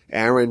 passed.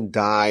 Aaron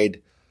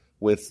died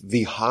with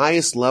the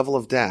highest level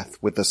of death,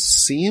 with a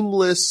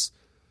seamless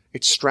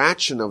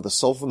extraction of the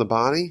soul from the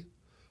body.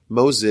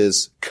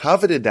 Moses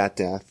coveted that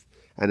death,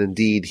 and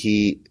indeed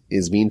he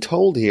is being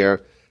told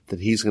here that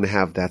he's going to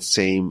have that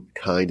same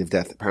kind of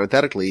death.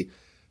 Parenthetically,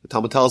 the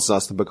Talmud tells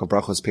us, the book of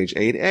Brachos, page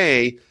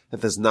 8a,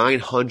 that there's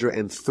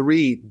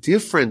 903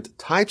 different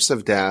types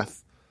of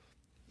death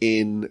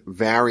in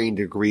varying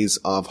degrees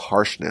of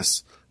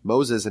harshness.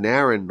 Moses and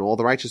Aaron and all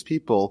the righteous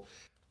people,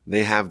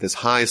 they have this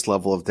highest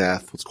level of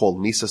death, what's called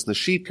misas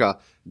neshika,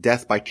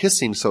 death by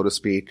kissing, so to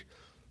speak,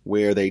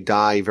 where they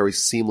die very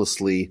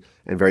seamlessly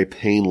and very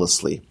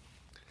painlessly.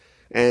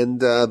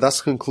 And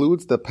thus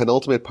concludes the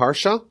penultimate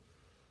parsha.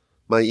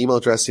 My email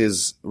address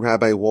is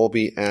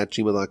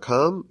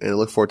rabbiwolbe@gmail.com, and I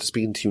look forward to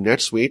speaking to you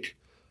next week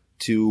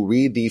to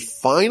read the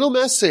final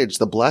message,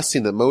 the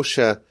blessing that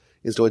Moshe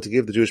is going to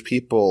give the Jewish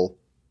people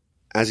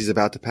as he's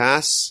about to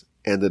pass,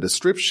 and the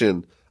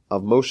description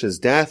of Moshe's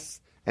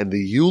death and the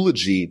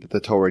eulogy that the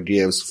Torah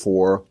gives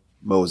for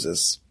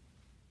Moses.